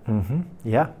recognition. Mm-hmm.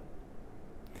 Yeah.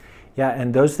 Yeah,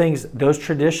 and those things, those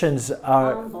traditions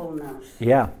are... Humbleness.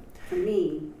 Yeah. To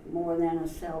me, more than a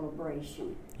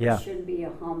celebration. Yeah. It should be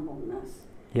a humbleness.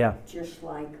 Yeah. Just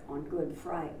like on Good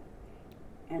Friday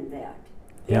and that.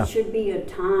 Yeah. It should be a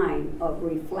time of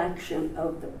reflection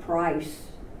of the price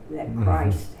that Mhm.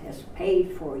 Christ has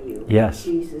paid for you. Yes.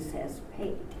 Jesus has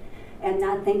paid. And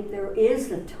I think there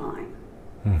is a time.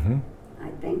 Mm-hmm. I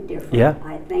think different. Yeah,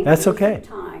 I think that's there's okay. a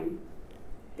time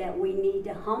that we need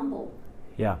to humble.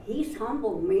 Yeah. He's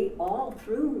humbled me all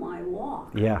through my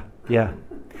walk. Yeah, yeah.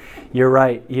 You're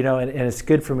right. You know, and it's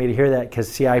good for me to hear that because,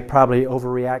 see, I probably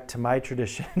overreact to my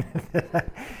tradition.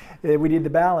 We need the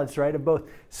balance, right, of both.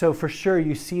 So for sure,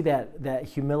 you see that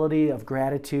humility of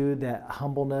gratitude, that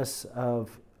humbleness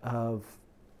of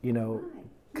you know,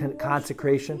 Right. You wash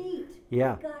consecration. their feet.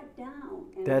 Yeah. I got down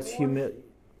and That's washed humility.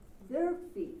 their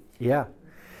feet. Yeah.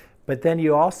 But then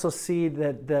you also see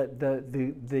that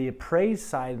the praise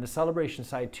side and the celebration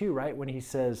side too, right? When he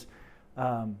says,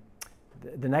 the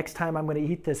next time I'm going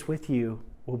to eat this with you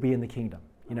will be in the kingdom,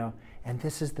 you know? And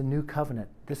this is the new covenant.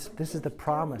 This is the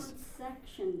promise. Different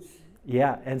sections.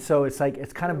 Yeah, and so it's like,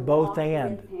 it's kind of to both walk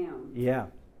and. with him. Yeah.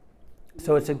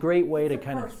 So it's a great way to It's a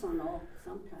kind of, personal.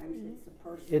 Sometimes it's a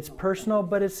personal. it's personal,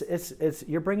 but it's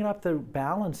you're bringing up the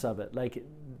balance of it. Like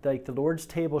the Lord's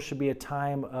table should be a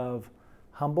time of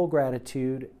humble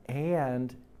gratitude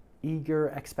and eager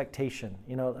expectation.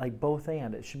 You know, like both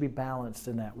and. It should be balanced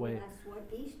in that way. That's what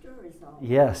Easter is all about.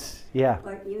 Yes, yeah.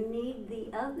 But you need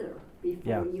the other before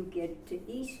Yeah. you get to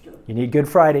Easter. You need Good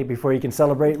Friday before you can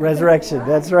celebrate resurrection.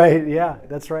 That's right. Yeah,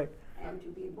 that's right. And to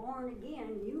be born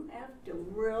again, you have to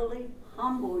really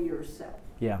humble yourself.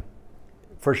 Yeah,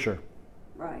 for sure.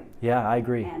 Right. Yeah, I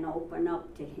agree. And open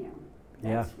up to Him.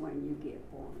 Yeah. That's when you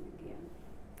get born again.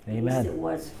 At Amen. least it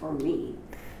was for me.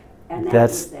 And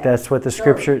That's what the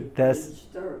scripture. That's age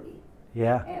 30.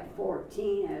 yeah. At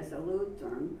 14, as a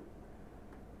Lutheran,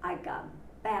 I got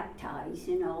baptized,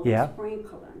 Yeah.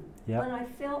 sprinkling. Yeah. But I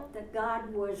felt that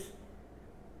God was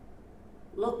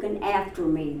looking after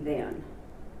me then.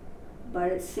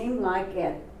 But it seemed like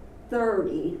at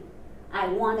 30, I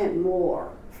wanted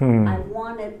more. I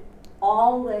wanted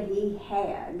all that He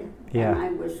had. Yeah. And I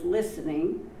was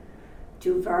listening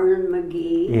to Vernon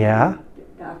McGee. Yeah.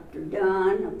 Dr.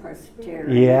 Dunn, a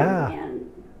Presbyterian. Yeah.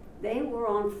 And they were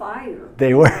on fire.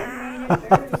 They were. They made it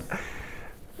very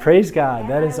Praise God. and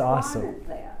That is I awesome. wanted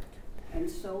that. And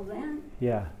so then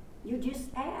Yeah. you just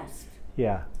ask,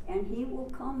 Yeah. and He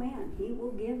will come in. He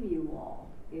will give you all.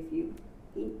 If you,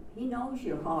 He knows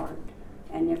your heart,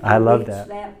 and if you I love reach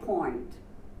that. point,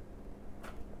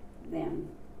 then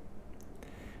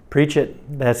Preach it.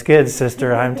 That's good,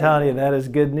 sister. I'm telling you, that is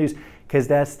good news because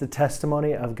that's the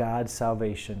testimony of God's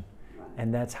salvation, right.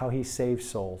 and that's how He saves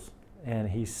souls. And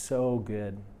He's so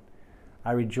good.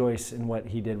 I rejoice in what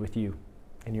He did with you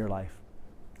in your life.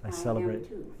 I am celebrate.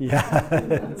 too. Yeah,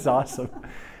 it's awesome.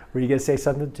 Were you going to say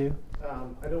something too?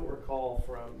 I don't recall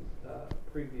from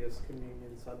previous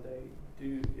Communion Sunday.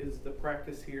 Is the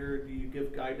practice here, do you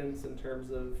give guidance in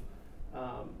terms of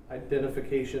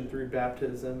identification through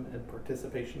baptism and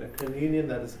participation in communion?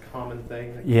 That is a common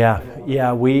thing.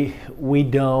 Yeah. We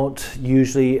don't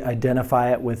usually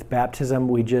identify it with baptism.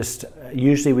 We just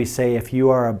usually we say if you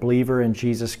are a believer in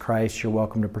Jesus Christ, you're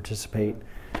welcome to participate.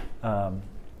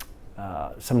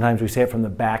 Sometimes we say it from the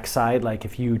backside, like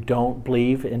if you don't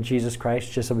believe in Jesus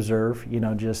Christ, just observe.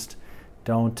 Just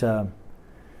don't.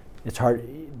 It's hard.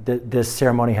 This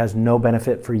ceremony has no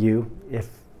benefit for you if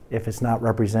it's not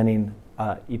representing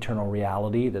eternal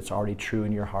reality that's already true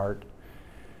in your heart.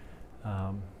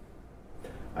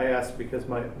 I asked because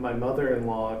my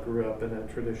mother-in-law grew up in a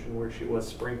tradition where she was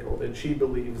sprinkled, and she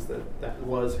believes that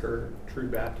was her true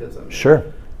baptism. Sure.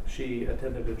 She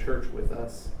attended a church with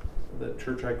us, the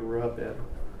church I grew up in,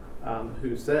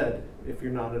 who said, if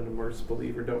you're not an immersed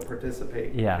believer, don't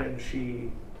participate. Yeah. And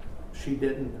she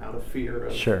didn't, out of fear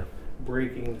of Sure.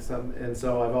 breaking some. And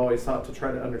so I've always thought to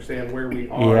try to understand where we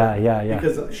are. Yeah.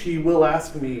 Because she will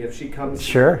ask me if she comes.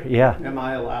 Sure. Yeah. Am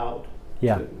I allowed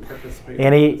Yeah. to participate?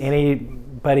 in this?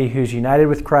 Anybody who's united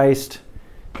with Christ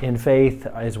in faith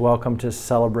is welcome to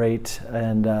celebrate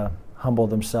and humble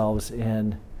themselves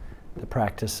in the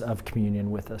practice of communion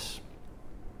with us.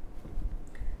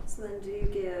 So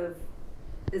then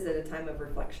is it a time of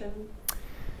reflection?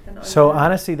 So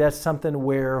honestly, that's something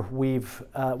where we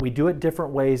do it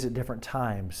different ways at different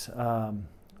times.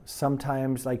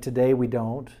 Sometimes, like today, we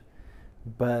don't,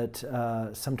 but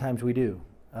sometimes we do.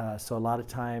 So a lot of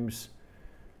times,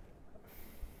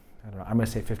 I don't know, I'm going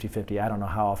to say 50-50. I don't know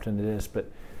how often it is, but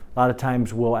a lot of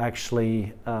times we'll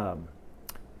actually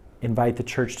invite the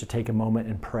church to take a moment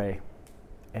and pray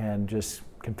and just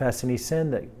confess any sin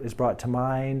that is brought to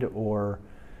mind, or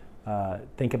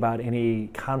think about any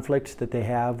conflict that they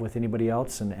have with anybody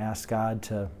else and ask God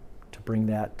to bring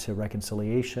that to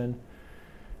reconciliation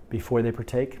before they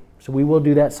partake. So we will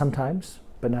do that sometimes.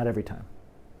 but not every time.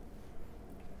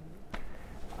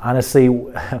 Honestly,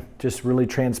 just really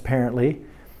transparently,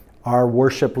 our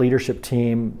worship leadership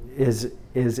team is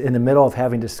in the middle of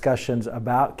having discussions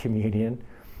about communion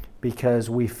because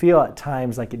we feel at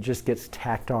times like it just gets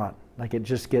tacked on, like it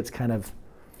just gets kind of...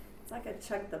 It's like a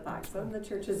check the box. Some of the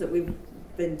churches that we've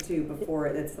been to before,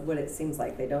 it's what it seems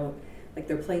like. They don't, like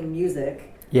they're playing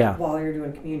music while you're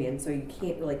doing communion, so you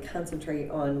can't really concentrate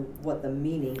on what the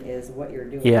meaning is, what you're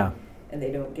doing. Yeah. And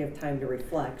they don't give time to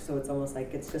reflect, so it's almost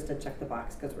like it's just a check the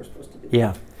box because we're supposed to do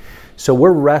Yeah. this. So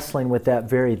we're wrestling with that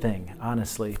very thing,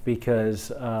 honestly, because,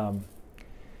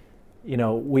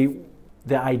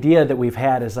 the idea that we've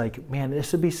had is like, man,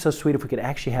 this would be so sweet if we could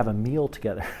actually have a meal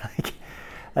together.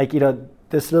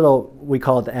 This little, we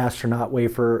call it the astronaut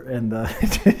wafer, and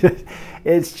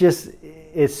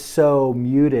it's so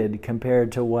muted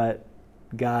compared to what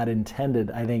God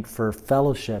intended, I think, for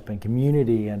fellowship and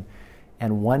community and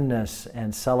oneness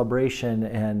and celebration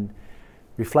and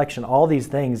reflection, all these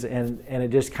things, and it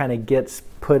just kind of gets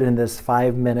put in this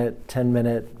 5-minute,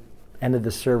 10-minute end of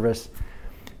the service.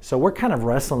 So we're kind of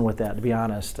wrestling with that, to be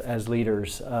honest, as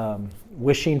leaders,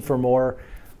 wishing for more.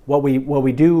 What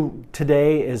we do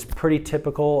today is pretty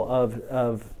typical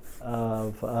of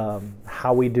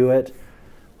how we do it,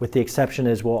 with the exception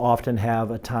is we'll often have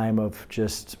a time of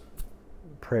just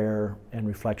prayer and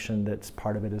reflection that's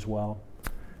part of it as well.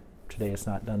 Today it's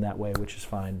not done that way, which is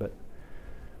fine. But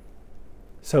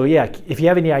so yeah, if you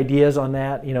have any ideas on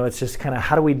that, it's just kind of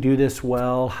how do we do this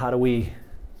well? How do we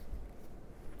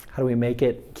make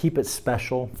it, keep it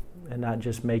special and not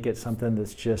just make it something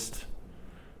that's just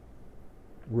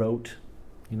rote,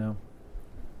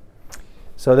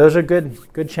 So those are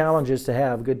good challenges to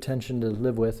have, good tension to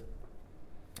live with.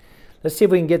 Let's see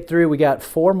if we can get through. We got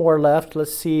 4 more left.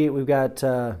 Let's see, we've got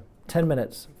 10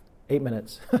 minutes, 8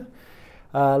 minutes.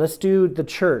 Let's do the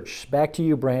church. Back to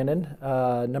you, Brandon.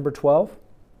 Number 12.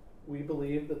 We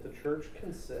believe that the church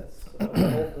consists of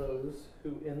all those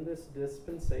who in this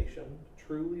dispensation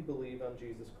truly believe on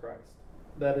Jesus Christ.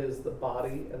 That is the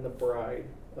body and the bride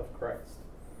of Christ.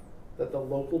 That the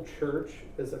local church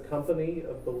is a company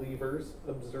of believers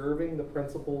observing the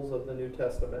principles of the New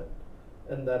Testament,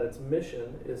 and that its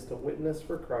mission is to witness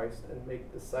for Christ and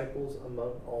make disciples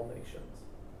among all nations.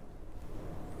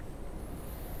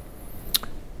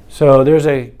 So there's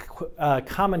a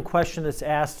common question that's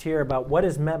asked here about what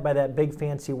is meant by that big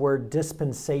fancy word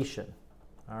dispensation.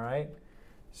 All right.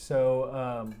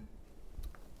 So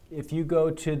if you go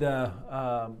to the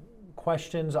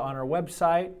questions on our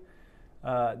website,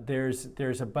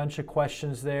 there's a bunch of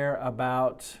questions there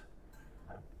about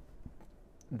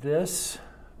this.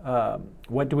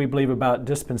 What do we believe about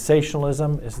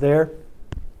dispensationalism is there.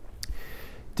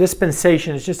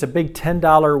 Dispensation is just a big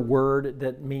 $10 word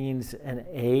that means an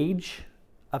age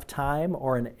of time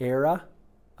or an era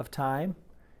of time,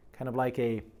 kind of like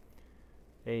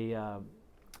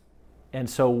and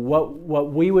so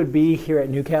what we would be here at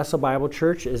Newcastle Bible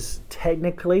Church is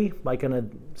technically, like in a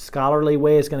scholarly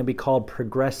way, is going to be called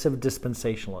progressive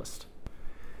dispensationalist.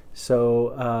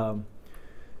 So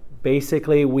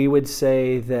basically we would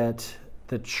say that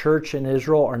the church and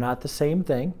Israel are not the same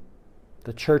thing.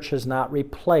 The church has not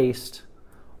replaced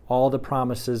all the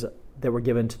promises that were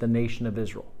given to the nation of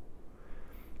Israel.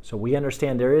 So we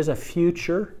understand there is a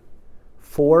future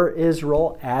for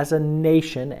Israel as a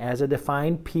nation, as a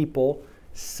defined people,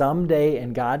 someday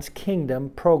in God's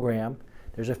kingdom program.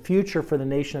 There's a future for the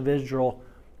nation of Israel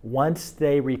once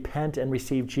they repent and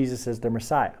receive Jesus as their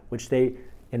Messiah, which they,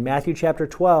 in Matthew chapter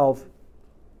 12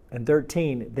 and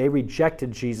 13, they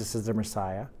rejected Jesus as their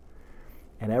Messiah.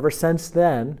 And ever since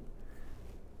then,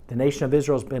 the nation of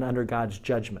Israel has been under God's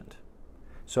judgment.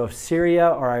 So if Syria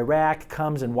or Iraq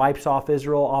comes and wipes off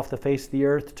Israel off the face of the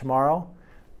earth tomorrow,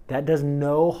 that does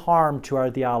no harm to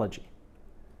our theology,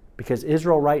 because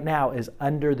Israel right now is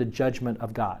under the judgment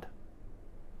of God.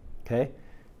 Okay?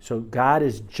 So God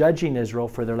is judging Israel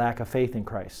for their lack of faith in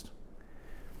Christ.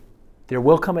 There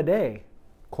will come a day,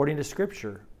 according to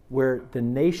Scripture, where the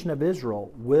nation of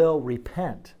Israel will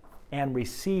repent and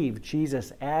receive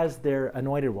Jesus as their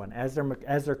anointed one, as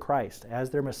their Christ, as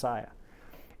their Messiah.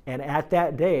 And at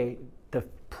that day, the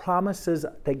promises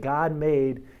that God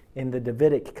made in the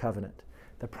Davidic covenant,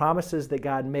 the promises that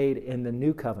God made in the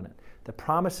New Covenant, the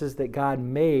promises that God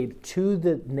made to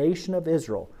the nation of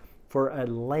Israel for a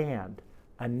land,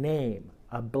 a name,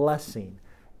 a blessing,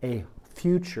 a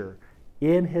future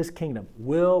in His kingdom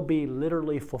will be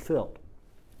literally fulfilled.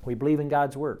 We believe in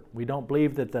God's Word. We don't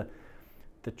believe that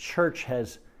the church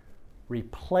has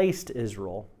replaced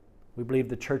Israel. We believe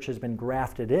the church has been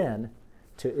grafted in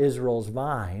to Israel's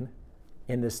vine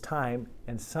in this time,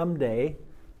 and someday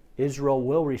Israel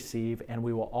will receive, and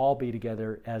we will all be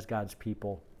together as God's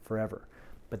people forever.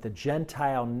 But the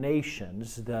Gentile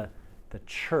nations, the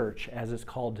church, as it's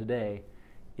called today,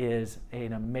 is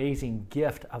an amazing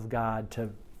gift of God to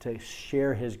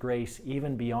share His grace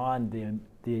even beyond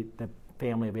the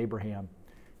family of Abraham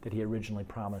that He originally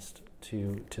promised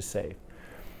to save.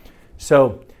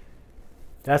 So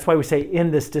that's why we say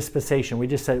in this dispensation. We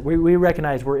just said we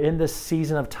recognize we're in this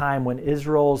season of time when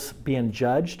Israel's being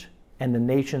judged and the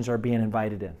nations are being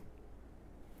invited in.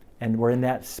 And we're in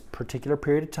that particular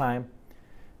period of time.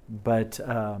 But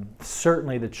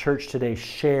certainly the church today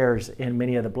shares in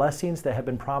many of the blessings that have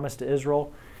been promised to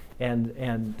Israel.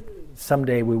 And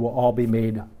someday we will all be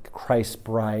made Christ's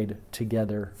bride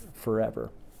together forever.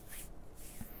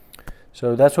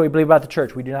 So that's what we believe about the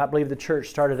church. We do not believe the church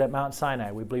started at Mount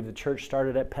Sinai. We believe the church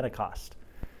started at Pentecost.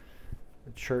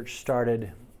 The church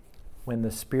started when the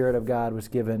Spirit of God was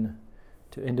given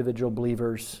to individual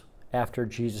believers after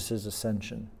Jesus'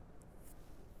 ascension.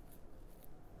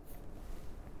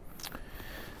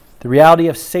 The reality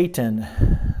of Satan.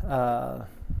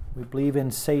 We believe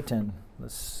in Satan. You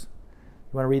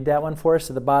want to read that one for us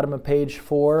at the bottom of page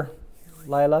 4,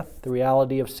 Lila? The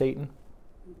reality of Satan.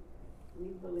 We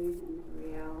believe in the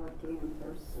reality and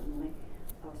personally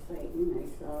of Satan,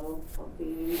 a subtle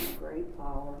being of great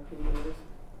power who is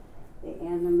the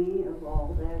enemy of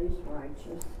all that is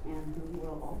righteous and who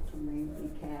will ultimately be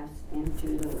cast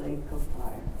into the lake of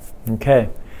fire. Okay.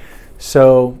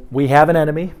 So we have an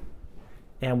enemy.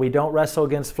 And we don't wrestle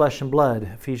against flesh and blood.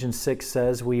 Ephesians 6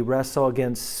 says we wrestle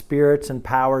against spirits and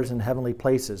powers in heavenly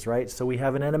places, right? So we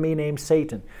have an enemy named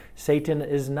Satan. Satan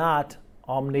is not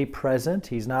omnipresent.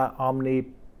 He's not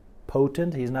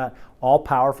omnipotent. He's not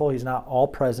all-powerful. He's not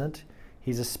all-present.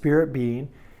 He's a spirit being.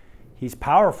 He's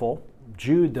powerful.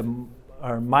 Jude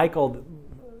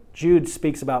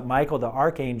speaks about Michael, the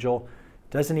archangel,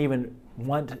 doesn't even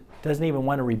want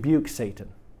to rebuke Satan.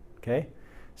 Okay?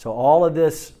 So all of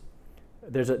this,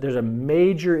 there's a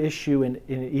major issue in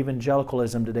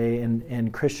evangelicalism today,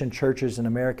 in Christian churches in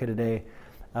America today,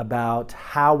 about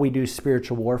how we do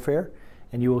spiritual warfare.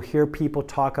 And you will hear people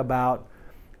talk about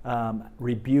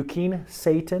rebuking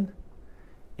Satan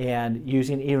and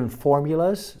using even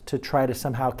formulas to try to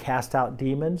somehow cast out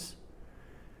demons.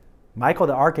 Michael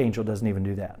the archangel doesn't even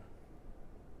do that.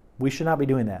 We should not be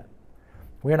doing that.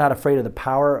 We are not afraid of the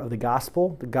power of the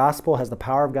gospel. The gospel has the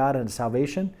power of God unto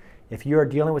salvation. If you are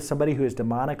dealing with somebody who is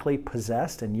demonically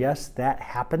possessed, and yes, that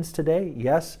happens today.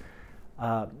 Yes,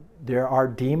 there are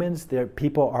demons.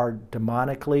 People are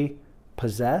demonically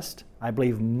possessed. I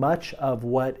believe much of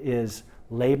what is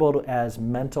labeled as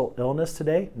mental illness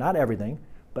today, not everything,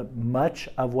 but much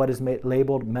of what is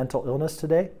labeled mental illness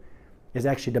today is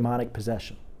actually demonic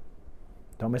possession.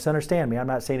 Don't misunderstand me. I'm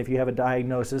not saying if you have a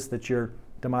diagnosis that you're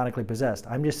demonically possessed.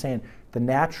 I'm just saying the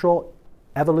natural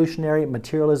evolutionary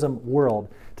materialism world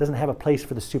doesn't have a place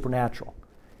for the supernatural.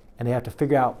 And they have to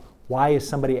figure out, why is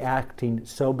somebody acting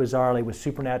so bizarrely with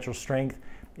supernatural strength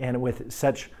and with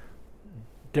such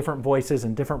different voices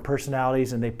and different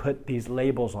personalities, and they put these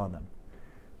labels on them.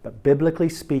 But biblically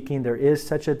speaking, there is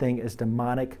such a thing as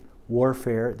demonic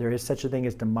warfare. There is such a thing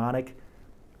as demonic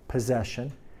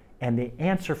possession. And the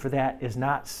answer for that is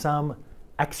not some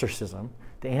exorcism.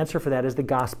 The answer for that is the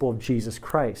gospel of Jesus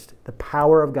Christ, the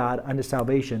power of God unto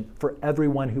salvation for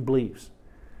everyone who believes.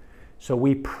 So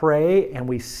we pray and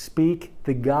we speak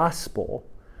the gospel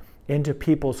into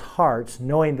people's hearts,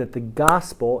 knowing that the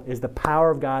gospel is the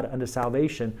power of God unto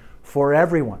salvation for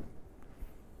everyone.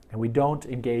 And we don't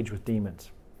engage with demons.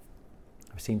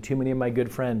 I've seen too many of my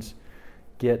good friends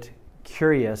get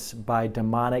curious by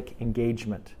demonic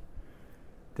engagement.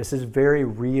 This is very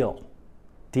real.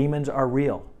 Demons are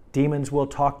real. Demons will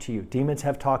talk to you. Demons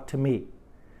have talked to me.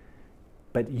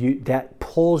 But that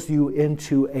pulls you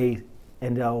into a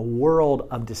world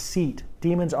of deceit.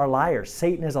 Demons are liars.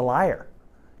 Satan is a liar.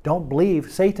 Don't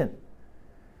believe Satan.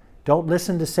 Don't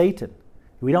listen to Satan.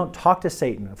 We don't talk to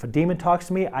Satan. If a demon talks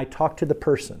to me, I talk to the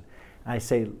person. I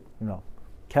say,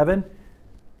 Kevin,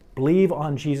 believe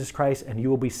on Jesus Christ and you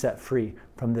will be set free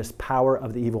from this power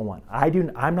of the evil one.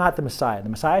 I'm not the Messiah. The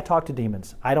Messiah talked to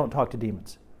demons. I don't talk to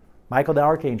demons. Michael the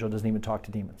archangel doesn't even talk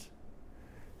to demons.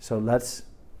 So let's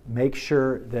make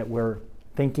sure that we're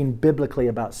thinking biblically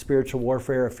about spiritual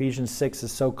warfare. Ephesians 6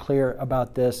 is so clear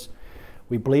about this.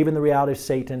 We believe in the reality of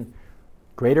Satan.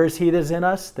 Greater is he that is in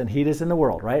us than he that is in the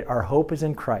world, right? Our hope is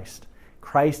in Christ.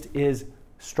 Christ is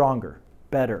stronger,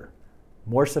 better,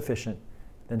 more sufficient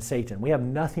than Satan. We have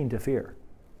nothing to fear.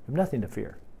 We have nothing to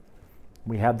fear.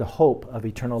 We have the hope of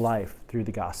eternal life through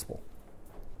the gospel.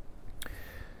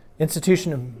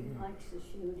 Institution of... He likes to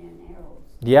shoot in arrows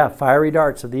Yeah, fiery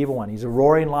darts of the evil one. He's a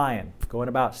roaring lion, going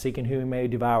about seeking whom he may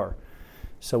devour.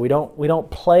 So we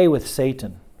don't play with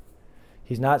Satan.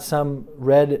 He's not some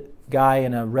red guy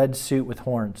in a red suit with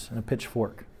horns and a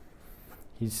pitchfork.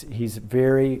 He's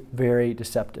very, very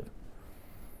deceptive.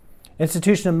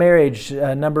 Institution of marriage,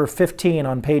 number 15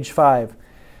 on page 5.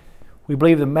 We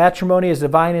believe the matrimony is a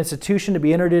divine institution to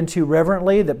be entered into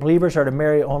reverently, that believers are to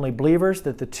marry only believers,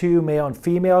 that the two, male and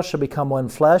female, shall become one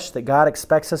flesh, that God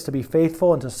expects us to be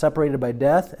faithful until separated by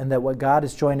death, and that what God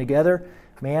has joined together,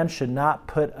 man should not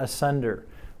put asunder.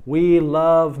 We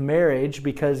love marriage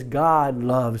because God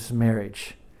loves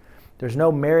marriage. There's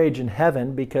no marriage in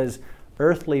heaven because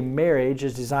earthly marriage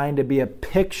is designed to be a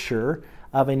picture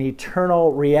of an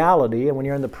eternal reality, and when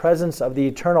you're in the presence of the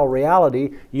eternal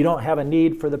reality, you don't have a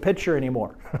need for the picture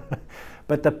anymore.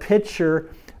 But the picture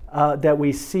that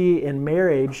we see in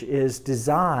marriage is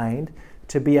designed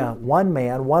to be a one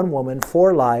man, one woman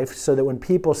for life, so that when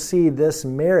people see this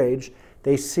marriage,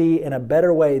 they see in a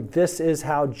better way, this is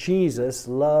how Jesus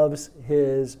loves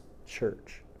his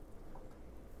church.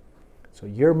 So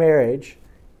your marriage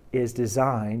is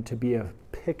designed to be a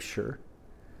picture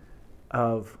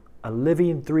of a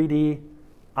living 3D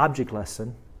object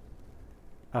lesson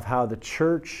of how the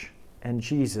church and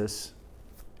Jesus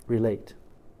relate.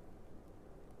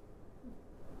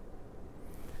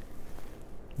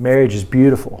 Marriage is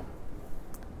beautiful,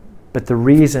 but the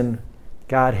reason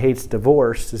God hates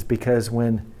divorce is because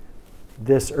when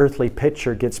this earthly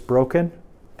picture gets broken,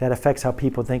 that affects how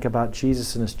people think about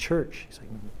Jesus and his church. He's like,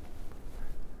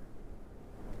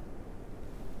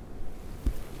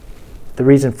 the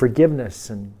reason forgiveness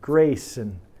and grace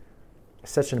and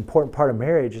such an important part of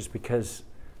marriage is because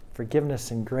forgiveness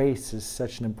and grace is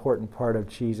such an important part of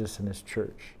Jesus and his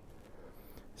church.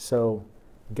 So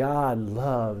God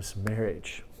loves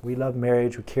marriage. We love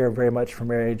marriage. We care very much for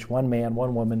marriage. One man,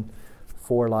 one woman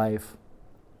for life.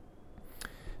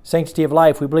 Sanctity of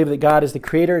life. We believe that God is the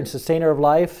creator and sustainer of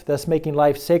life, thus making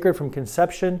life sacred from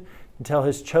conception until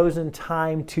his chosen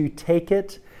time to take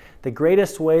it. The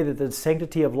greatest way that the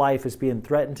sanctity of life is being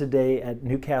threatened today at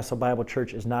Newcastle Bible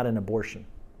Church is not an abortion.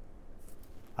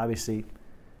 Obviously,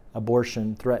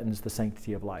 abortion threatens the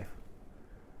sanctity of life.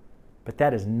 But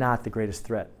that is not the greatest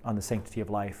threat on the sanctity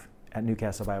of life at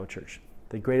Newcastle Bible Church.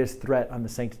 The greatest threat on the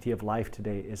sanctity of life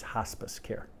today is hospice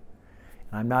care.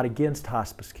 And I'm not against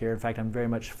hospice care. In fact, I'm very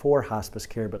much for hospice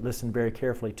care, but listen very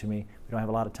carefully to me. We don't have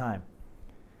a lot of time.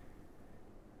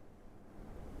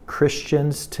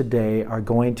 Christians today are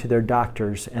going to their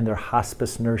doctors and their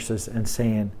hospice nurses and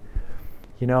saying,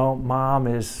 you know, Mom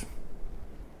is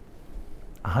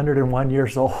 101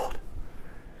 years old.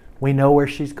 We know where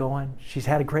she's going. She's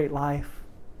had a great life.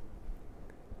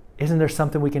 Isn't there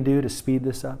something we can do to speed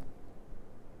this up?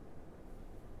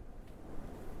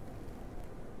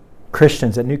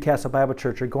 Christians at Newcastle Bible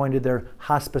Church are going to their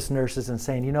hospice nurses and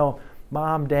saying, you know,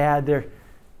 Mom, Dad,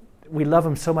 we love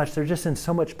them so much. They're just in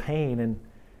so much pain, and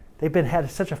they've had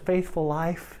such a faithful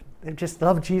life. They've just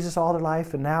loved Jesus all their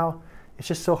life, and now it's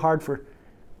just so hard for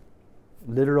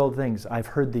literal things. I've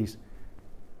heard these.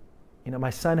 You know,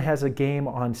 my son has a game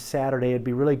on Saturday. It'd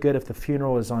be really good if the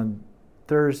funeral is on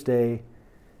Thursday.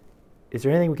 Is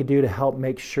there anything we could do to help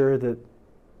make sure that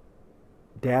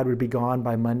Dad would be gone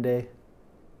by Monday?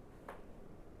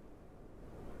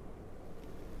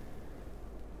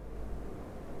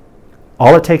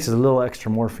 All it takes is a little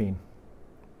extra morphine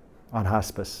on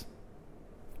hospice,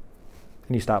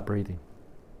 and you stop breathing.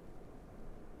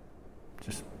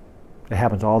 It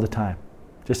happens all the time.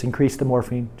 Just increase the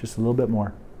morphine just a little bit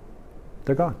more.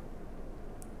 They're gone.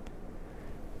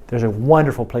 There's a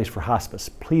wonderful place for hospice.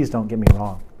 Please don't get me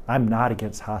wrong. I'm not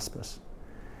against hospice.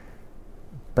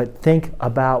 But think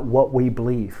about what we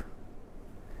believe.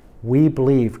 We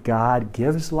believe God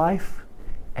gives life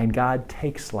and God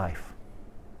takes life.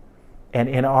 And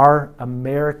in our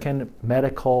American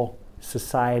medical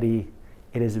society,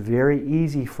 it is very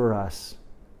easy for us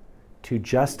to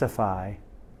justify,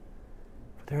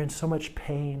 they're in so much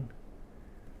pain.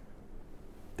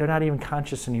 They're not even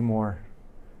conscious anymore.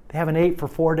 They haven't ate for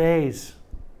 4 days.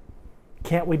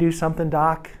 Can't we do something,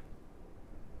 Doc?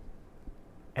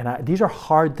 And these are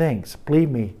hard things. Believe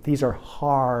me, these are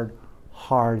hard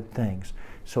things.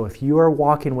 So if you are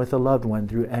walking with a loved one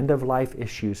through end-of-life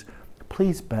issues,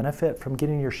 please benefit from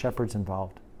getting your shepherds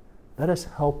involved. Let us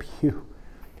help you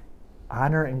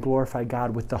honor and glorify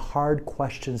God with the hard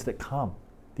questions that come.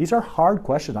 These are hard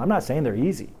questions. I'm not saying they're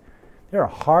easy. There are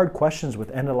hard questions with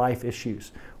end-of-life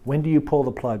issues. When do you pull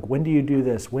the plug? When do you do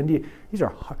this? These are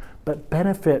hard, but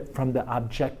benefit from the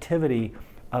objectivity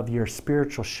of your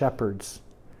spiritual shepherds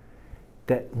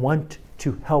that want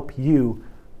to help you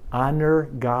honor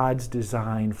God's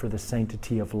design for the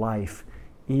sanctity of life,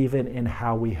 even in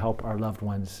how we help our loved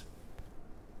ones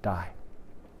die.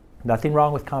 Nothing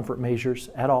wrong with comfort measures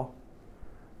at all.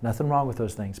 Nothing wrong with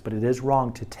those things, but it is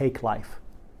wrong to take life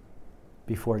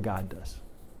before God does.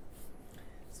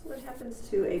 So what happens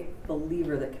to a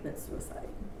believer that commits suicide?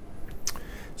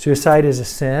 Suicide is a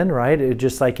sin, right?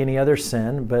 Just like any other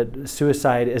sin, but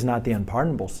suicide is not the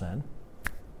unpardonable sin.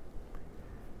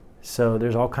 So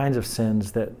there's all kinds of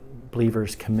sins that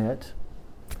believers commit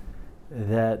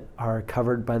that are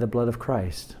covered by the blood of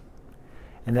Christ.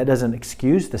 And that doesn't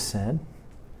excuse the sin.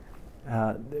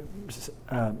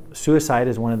 Suicide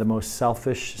is one of the most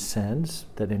selfish sins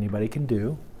that anybody can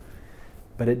do,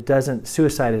 but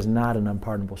suicide is not an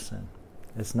unpardonable sin.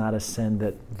 It's not a sin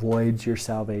that voids your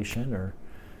salvation, or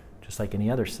just like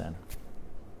any other sin.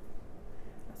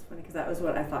 That's funny, because that was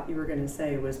what I thought you were going to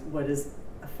say, was what is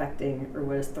affecting or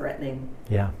what is threatening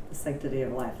the sanctity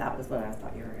of life. That was what I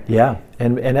thought you were going to say.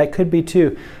 And that could be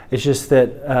too. It's just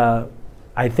that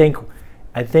I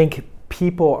think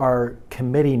people are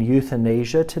committing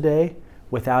euthanasia today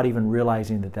without even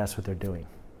realizing that that's what they're doing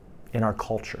in our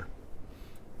culture.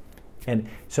 And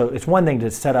so it's one thing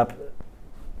to set up,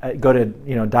 go to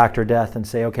Dr. Death and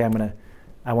say, okay,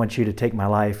 I want you to take my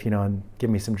life, and give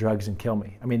me some drugs and kill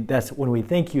me. I mean, that's when we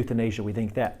think euthanasia, we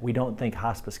think that. We don't think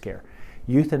hospice care.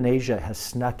 Euthanasia has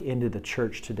snuck into the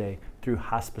church today through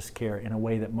hospice care in a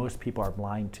way that most people are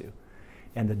blind to.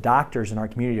 And the doctors in our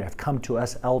community have come to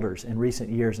us elders in recent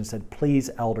years and said, please,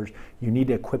 elders, you need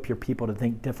to equip your people to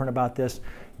think different about this.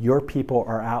 Your people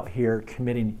are out here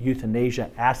committing euthanasia,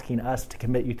 asking us to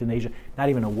commit euthanasia, not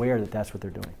even aware that that's what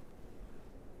they're doing.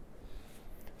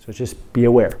 So just be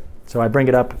aware. So I bring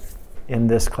it up in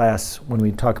this class when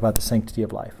we talk about the sanctity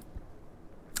of life.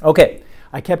 Okay,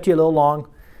 I kept you a little long.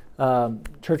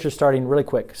 Church is starting really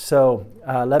quick. So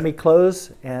let me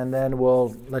close, and then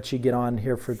we'll let you get on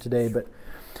here for today. But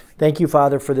thank you,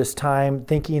 Father, for this time,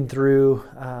 thinking through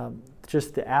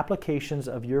just the applications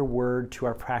of your word to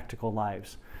our practical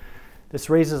lives. This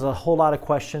raises a whole lot of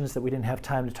questions that we didn't have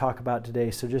time to talk about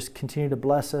today. So just continue to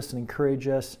bless us and encourage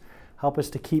us. Help us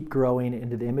to keep growing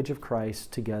into the image of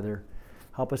Christ together.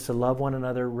 Help us to love one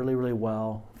another really, really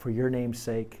well for your name's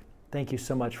sake. Thank you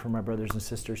so much for my brothers and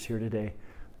sisters here today.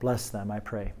 Bless them, I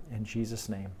pray. In Jesus'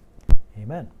 name,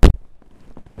 amen.